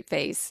was a great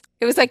face.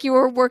 It was like you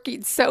were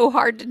working so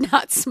hard to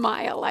not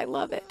smile. I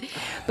love it.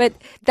 But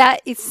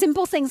it's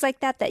simple things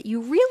like that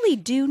you really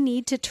do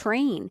need to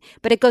train.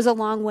 But it goes a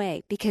long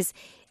way, because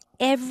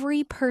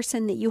every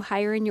person that you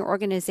hire in your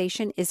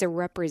organization is a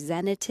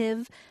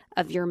representative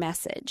of your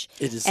message.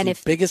 It is the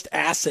biggest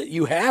asset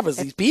you have is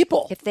these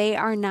people. If they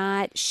are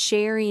not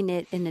sharing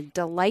it in a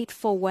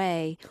delightful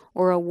way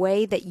or a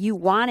way that you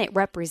want it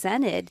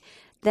represented,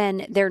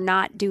 then they're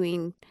not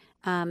doing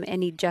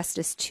any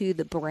justice to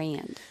the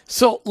brand.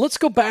 So let's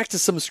go back to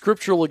some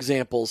scriptural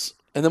examples,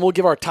 and then we'll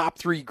give our top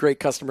 3 great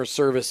customer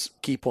service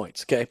key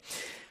points, okay?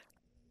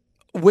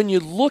 When you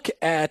look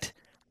at,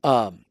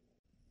 let's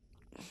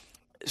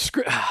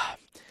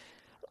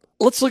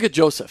look at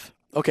Joseph.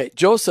 Okay,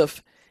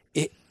 Joseph,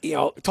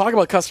 talk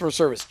about customer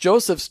service.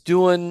 Joseph's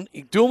doing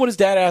what his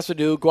dad asked to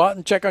do, go out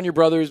and check on your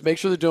brothers, make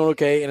sure they're doing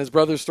okay, and his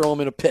brothers throw him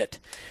in a pit.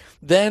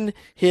 Then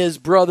his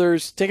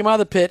brothers take him out of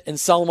the pit and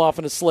sell him off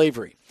into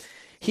slavery.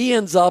 He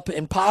ends up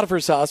in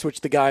Potiphar's house,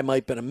 which the guy might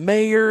have been a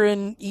mayor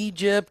in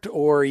Egypt,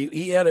 or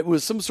it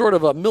was some sort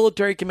of a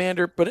military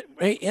commander, but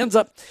he ends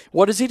up,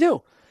 what does he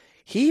do?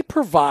 He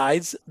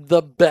provides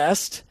the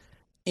best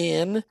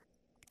in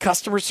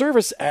customer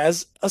service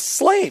as a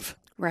slave.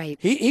 Right.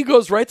 He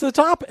goes right to the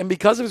top, and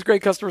because of his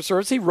great customer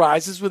service, he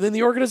rises within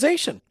the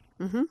organization.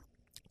 Mm-hmm.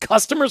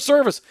 Customer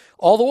service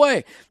all the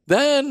way.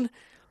 Then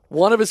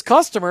one of his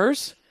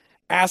customers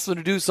asked him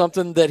to do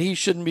something that he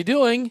shouldn't be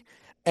doing,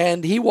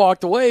 and he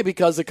walked away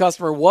because the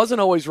customer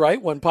wasn't always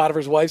right. When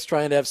Potiphar's wife's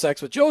trying to have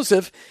sex with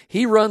Joseph,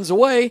 he runs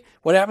away.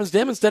 What happens to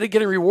him? Instead of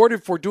getting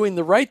rewarded for doing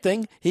the right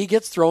thing, he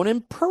gets thrown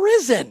in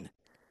prison,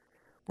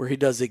 where he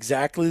does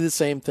exactly the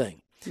same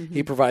thing. Mm-hmm.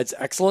 He provides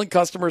excellent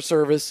customer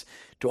service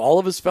to all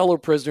of his fellow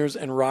prisoners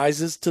and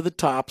rises to the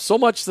top, so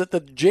much that the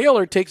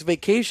jailer takes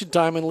vacation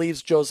time and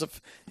leaves Joseph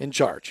in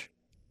charge.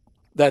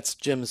 That's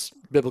Jim's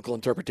biblical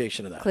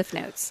interpretation of that. Cliff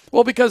Notes.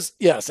 Well, because,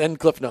 yes, and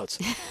Cliff Notes.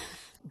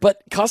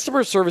 But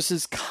customer service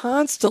is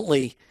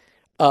constantly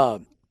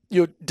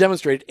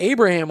demonstrated.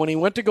 Abraham, when he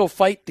went to go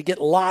fight to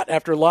get Lot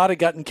after Lot had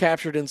gotten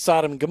captured in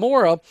Sodom and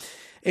Gomorrah,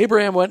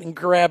 Abraham went and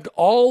grabbed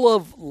all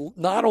of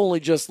not only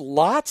just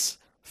Lot's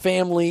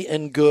family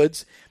and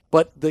goods,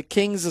 but the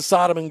kings of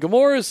Sodom and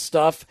Gomorrah's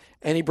stuff,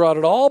 and he brought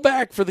it all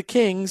back for the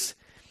kings,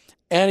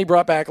 and he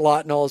brought back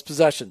Lot and all his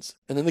possessions.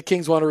 And then the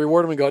kings want to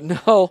reward him and go,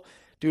 no,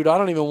 dude, I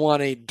don't even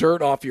want a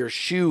dirt off your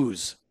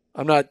shoes.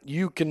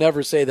 You can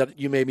never say that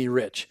you made me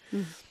rich.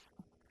 Mm-hmm.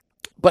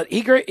 But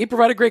he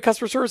provided great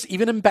customer service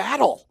even in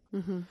battle.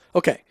 Mm-hmm.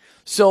 Okay,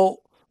 so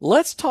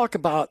let's talk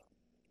about,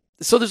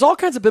 so there's all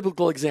kinds of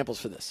biblical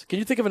examples for this. Can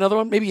you think of another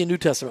one? Maybe a New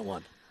Testament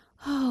one.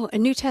 Oh, a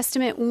New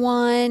Testament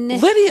one.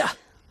 Lydia.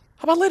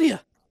 How about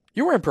Lydia?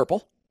 You're wearing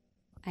purple.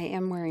 I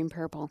am wearing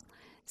purple.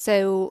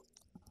 So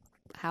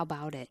how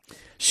about it?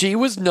 She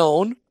was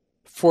known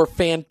for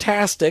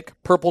fantastic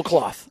purple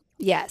cloth.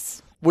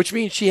 Yes. Which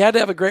means she had to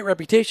have a great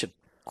reputation.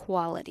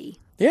 Quality.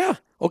 Yeah.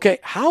 Okay.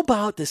 How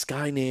about this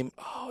guy named,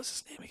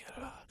 what's his name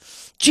again?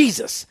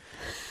 Jesus.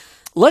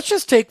 Let's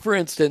just take, for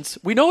instance,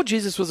 we know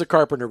Jesus was a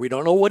carpenter. We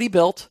don't know what he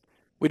built.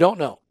 We don't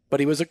know, but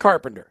he was a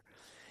carpenter.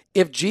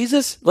 if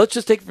Jesus, let's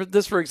just take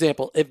this for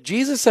example. If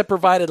Jesus had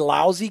provided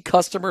lousy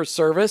customer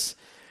service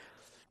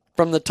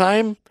from the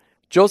time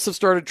Joseph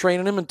started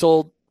training him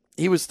until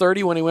he was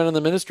 30 when he went in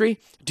the ministry,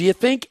 do you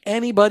think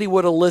anybody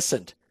would have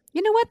listened?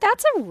 You know what?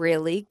 That's a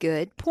really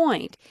good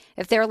point.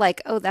 If they're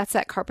like, oh, that's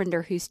that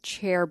carpenter whose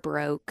chair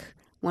broke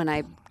when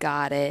I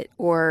got it,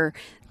 or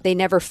they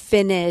never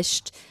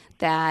finished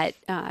that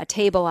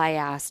table I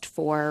asked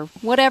for,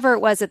 whatever it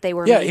was that they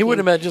were making. He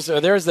wouldn't have been just,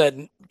 there's that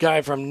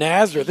guy from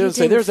Nazareth. They would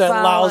say, there's that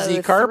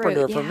lousy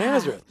carpenter from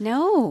Nazareth.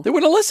 No. They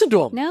wouldn't have listened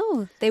to him.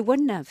 No, they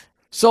wouldn't have.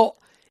 So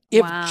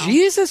if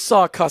Jesus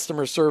saw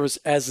customer service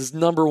as his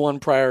number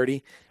one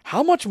priority,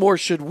 how much more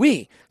should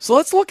we? So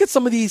let's look at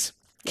some of these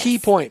key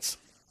points.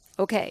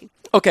 Okay.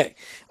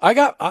 I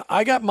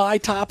got my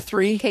top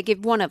 3. Okay,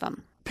 give one of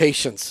them.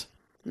 Patience.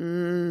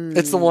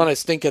 It's the one I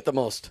stink at the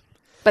most.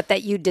 But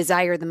that you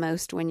desire the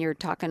most when you're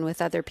talking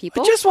with other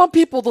people? I just want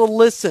people to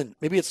listen.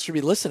 Maybe it should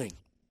be listening.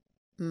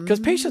 Because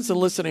patience and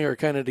listening are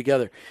kind of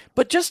together.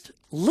 But just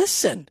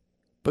listen,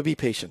 but be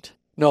patient.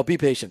 No, be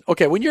patient.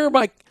 Okay, when you're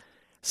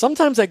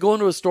sometimes I go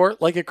into a store,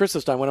 like at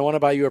Christmas time, when I want to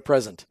buy you a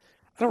present.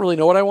 I don't really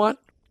know what I want.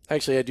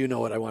 Actually, I do know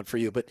what I want for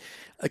you, but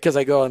because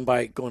I go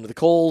into the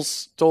Kohl's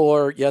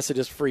store, yes, it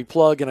is free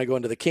plug, and I go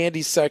into the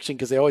candy section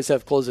because they always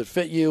have clothes that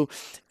fit you,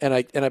 and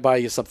I buy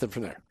you something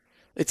from there.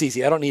 It's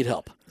easy. I don't need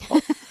help.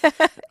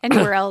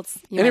 Anywhere else?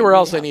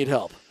 I need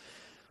help.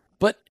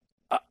 But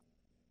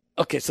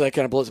okay, so that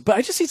kind of blows it. But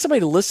I just need somebody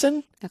to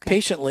listen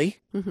patiently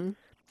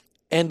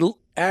and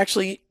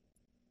actually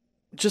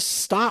just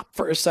stop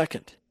for a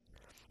second.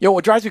 You know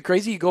what drives me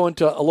crazy? You go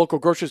into a local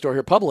grocery store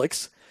here,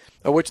 Publix,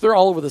 which they're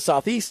all over the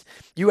Southeast.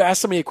 You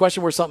ask somebody a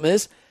question where something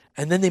is,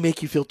 and then they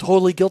make you feel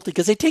totally guilty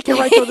because they take you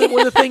right to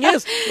where the thing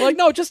is. They're like,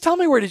 no, just tell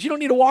me where it is. You don't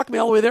need to walk me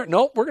all the way there.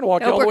 Nope, we're going to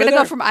walk you all the way there. We're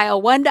going to go from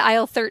aisle 1 to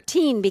aisle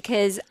 13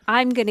 because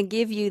I'm going to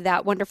give you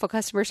that wonderful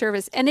customer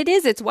service. And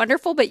it's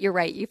wonderful, but you're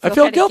right. I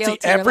feel guilty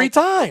every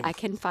time. I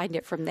can find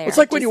it from there. It's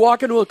like when you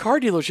walk into a car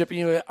dealership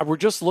and we're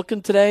just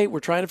looking today. We're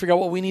trying to figure out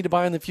what we need to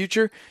buy in the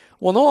future.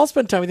 Well, no, I'll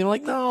spend time with you. I'm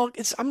like, no,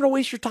 I'm going to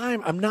waste your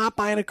time. I'm not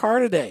buying a car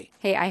today.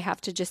 Hey, I have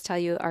to just tell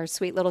you, our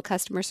sweet little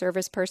customer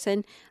service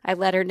person, I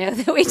let her know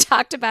that we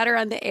talked about her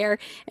on the air,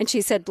 and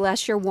she said,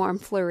 bless your warm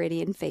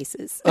Floridian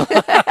faces.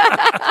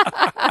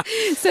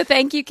 So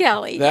thank you,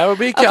 Kelly. That would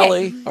be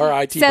Kelly,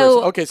 our IT person.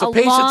 Okay, so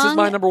patience is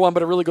my number one,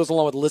 but it really goes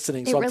along with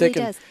listening. So I'm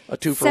taking a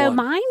 2 for 1. So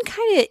mine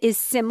kind of is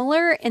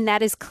similar, and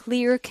that is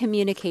clear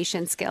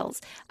communication skills.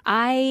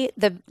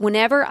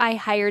 Whenever I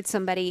hired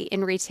somebody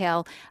in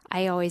retail,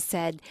 I always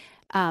said,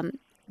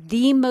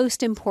 the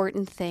most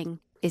important thing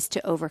is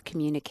to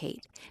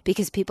over-communicate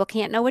because people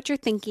can't know what you're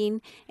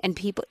thinking. And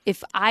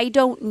if I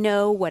don't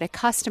know what a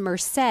customer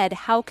said,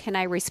 how can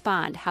I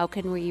respond? How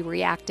can we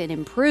react and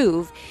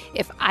improve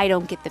if I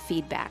don't get the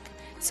feedback?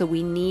 So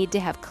we need to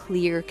have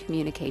clear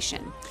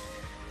communication.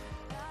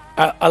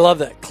 I love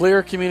that.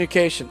 Clear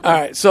communication. All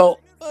right. So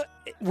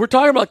we're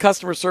talking about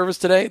customer service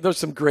today. There's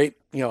some great,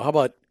 how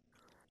about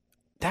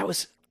that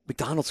was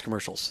McDonald's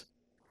commercials.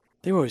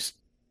 They were always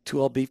 2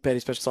 all beef patty,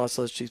 special sauce,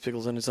 lettuce, cheese,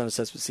 pickles, onions on a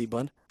sesame seed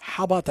bun.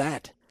 How about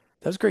that?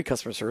 That was great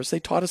customer service. They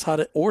taught us how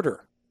to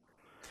order.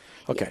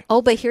 Okay.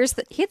 Oh, but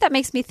that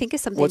makes me think of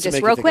something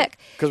just real quick.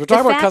 Because we're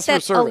talking about customer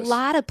service. A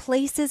lot of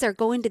places are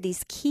going to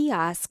these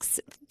kiosks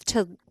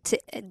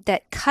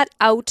that cut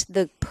out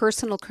the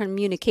personal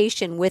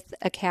communication with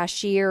a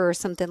cashier or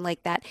something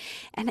like that.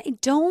 And I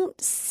don't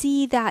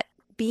see that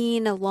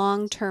being a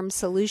long-term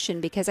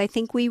solution because I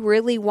think we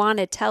really want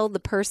to tell the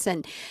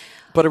person.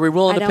 But are we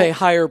willing to pay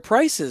higher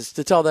prices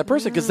to tell that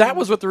person? Because that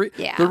was what the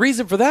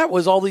reason for that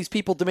was all these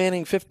people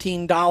demanding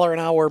 $15 an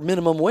hour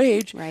minimum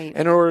wage. Right.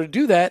 And in order to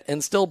do that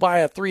and still buy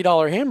a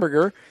 $3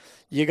 hamburger,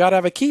 you got to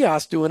have a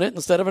kiosk doing it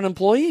instead of an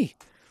employee.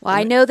 Well,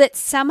 I know that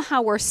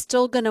somehow we're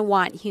still going to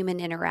want human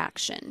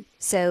interaction.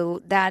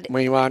 So that...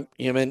 We want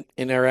human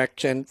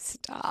interaction.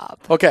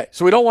 Stop. Okay,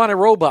 so we don't want a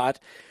robot.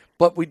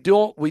 But we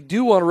do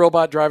want a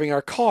robot driving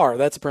our car.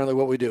 That's apparently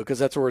what we do because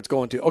that's where it's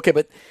going to. Okay,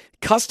 but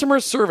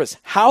customer service.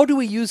 How do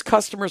we use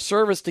customer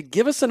service to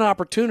give us an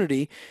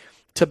opportunity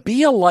to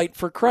be a light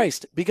for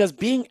Christ? Because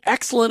being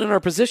excellent in our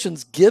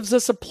positions gives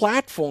us a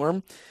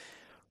platform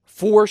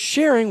for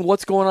sharing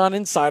what's going on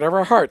inside of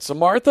our hearts. So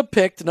Martha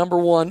picked number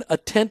 1,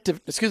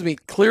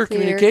 clear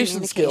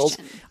communication skills.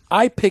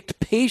 I picked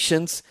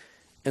patience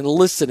and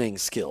listening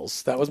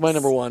skills. That was my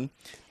number 1.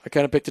 I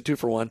kind of picked a 2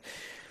 for 1.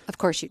 Of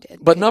course you did.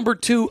 But number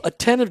 2,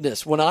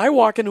 attentiveness. When I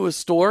walk into a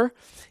store,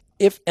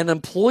 if an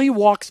employee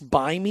walks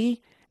by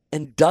me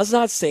and does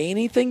not say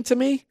anything to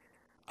me,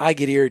 I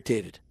get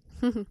irritated.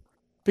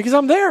 Because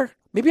I'm there.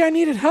 Maybe I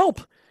needed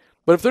help.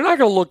 But if they're not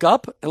going to look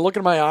up and look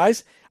in my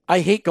eyes, I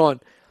hate going,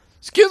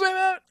 excuse me,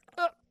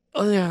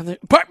 man.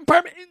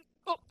 Pardon me.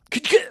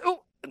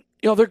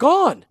 They're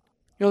gone.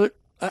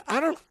 I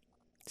don't.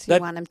 So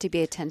you want them to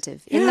be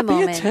attentive in the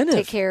moment,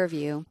 take care of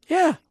you.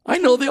 Yeah, I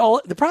know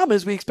the problem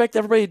is we expect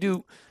everybody to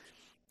do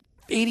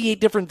 88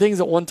 different things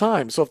at one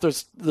time. So if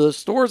the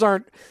shelves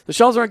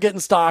aren't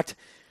getting stocked,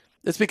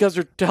 it's because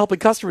they're helping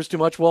customers too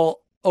much. Well,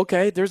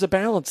 okay, there's a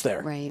balance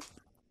there. Right.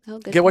 Oh,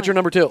 good. Okay, what's your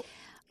number 2?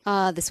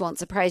 This won't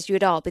surprise you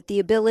at all, but the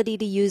ability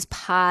to use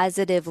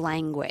positive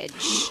language.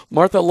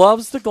 Martha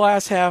loves the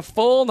glass half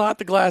full, not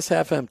the glass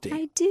half empty.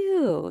 I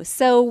do.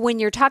 So when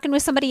you're talking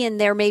with somebody and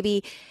they're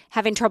maybe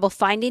having trouble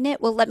finding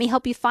it, well, let me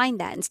help you find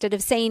that. Instead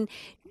of saying,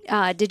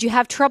 did you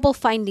have trouble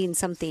finding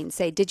something?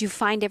 Say, did you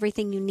find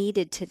everything you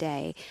needed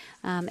today?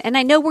 And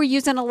I know we're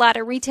using a lot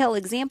of retail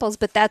examples,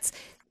 but that's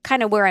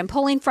kind of where I'm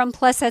pulling from.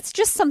 Plus, that's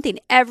just something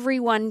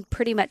everyone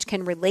pretty much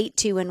can relate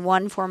to in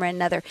one form or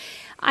another.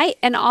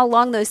 And all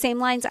along those same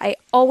lines, I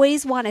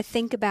always want to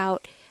think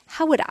about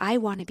how would I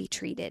want to be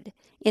treated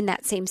in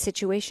that same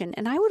situation?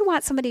 And I would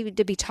want somebody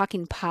to be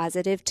talking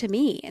positive to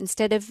me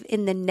instead of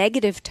in the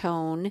negative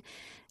tone,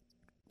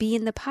 be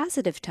in the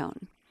positive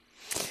tone.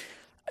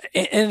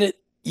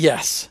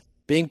 Yes,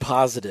 being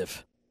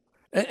positive.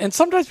 And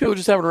sometimes people are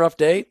just having a rough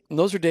day, and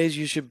those are days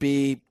you should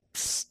be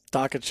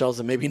stocking shelves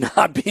and maybe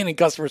not being in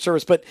customer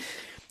service. But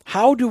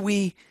how do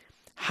we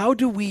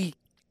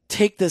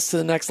take this to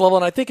the next level?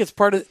 And I think it's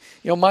part of,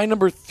 my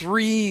number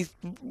 3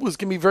 was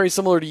going to be very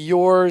similar to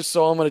yours,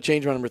 so I'm going to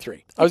change my number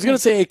 3. I was going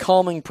to say a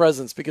calming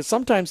presence, because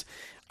sometimes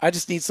I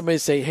just need somebody to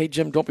say, hey,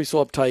 Jim, don't be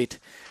so uptight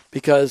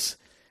because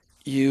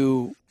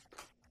we're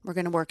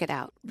going to work it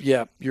out.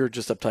 Yeah, you're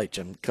just uptight,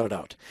 Jim. Cut it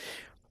out.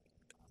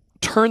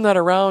 Turn that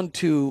around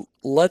to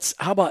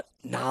how about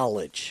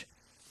knowledge?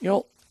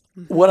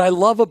 What I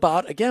love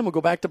about, again, we'll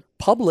go back to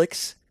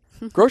Publix,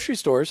 grocery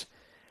stores,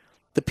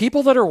 the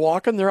people that are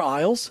walking their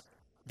aisles,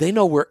 they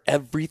know where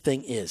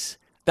everything is.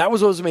 That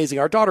was what was amazing.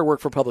 Our daughter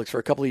worked for Publix for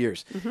a couple of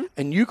years. Mm-hmm.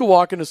 And you could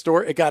walk in a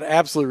store, it got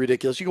absolutely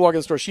ridiculous. You could walk in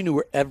the store, she knew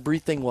where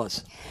everything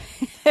was.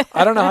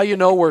 I don't know how you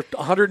know where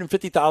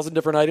 150,000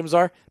 different items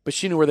are, but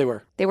she knew where they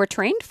were. They were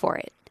trained for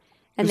it.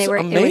 And it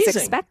was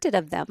expected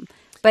of them.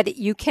 But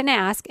you can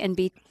ask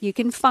you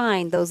can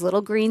find those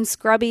little green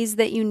scrubbies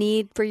that you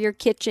need for your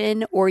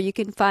kitchen, or you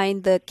can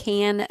find the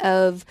can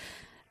of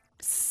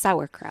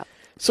sauerkraut.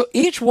 So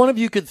each one of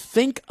you could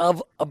think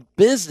of a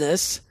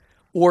business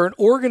or an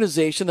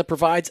organization that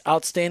provides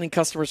outstanding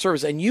customer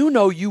service, and you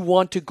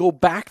want to go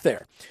back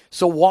there.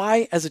 So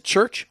why, as a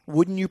church,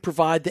 wouldn't you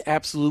provide the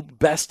absolute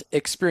best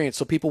experience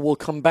so people will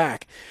come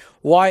back?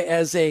 Why,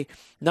 as a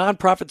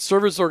nonprofit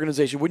service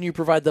organization, wouldn't you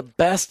provide the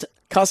best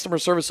customer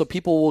service so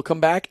people will come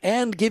back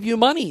and give you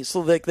money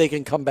so that they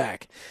can come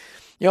back?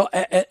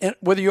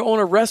 Whether you own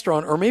a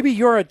restaurant or maybe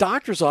you're a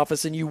doctor's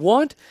office and you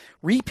want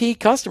repeat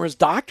customers,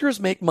 doctors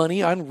make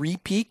money on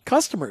repeat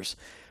customers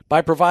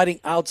by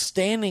providing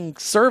outstanding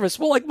service.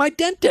 Well, like my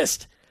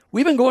dentist.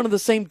 We've been going to the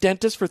same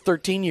dentist for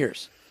 13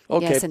 years.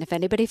 Okay. Yes, and if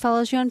anybody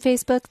follows you on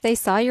Facebook, they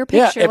saw your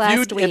picture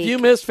last week. If you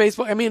missed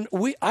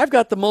Facebook, I've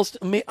got the most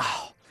we're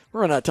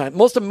running out of time.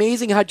 Most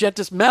amazing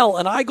hygienist, Mel,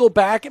 and I go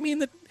back.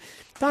 The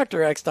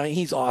Dr. Eckstein,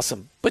 he's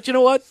awesome. But you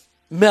know what?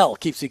 Mel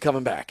keeps me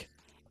coming back.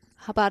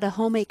 How about a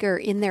homemaker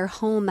in their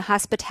home, the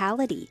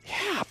hospitality?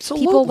 Yeah,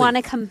 absolutely. People want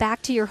to come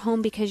back to your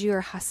home because you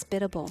are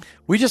hospitable.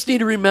 We just need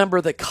to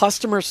remember that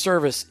customer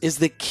service is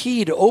the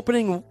key to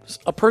opening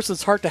a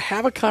person's heart to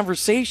have a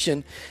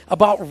conversation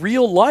about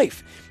real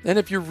life. And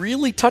if you're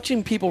really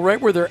touching people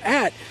right where they're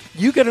at,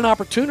 you get an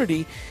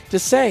opportunity to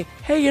say,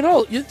 hey, you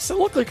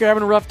look like you're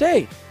having a rough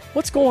day.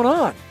 What's going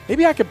on?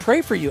 Maybe I could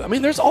pray for you.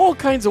 There's all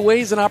kinds of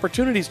ways and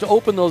opportunities to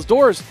open those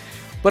doors.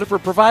 But if we're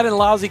providing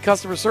lousy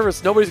customer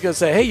service, nobody's going to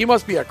say, hey, you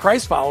must be a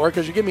Christ follower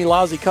because you give me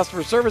lousy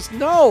customer service.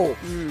 No.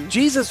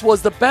 Jesus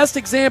was the best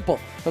example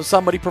of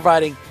somebody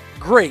providing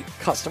great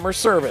customer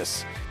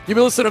service. You've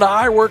been listening to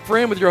I Work for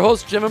Him with your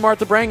hosts, Jim and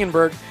Martha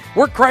Brangenberg.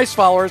 We're Christ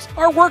followers.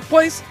 Our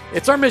workplace,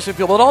 it's our mission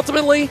field. But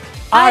ultimately,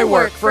 I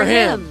work for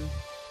Him.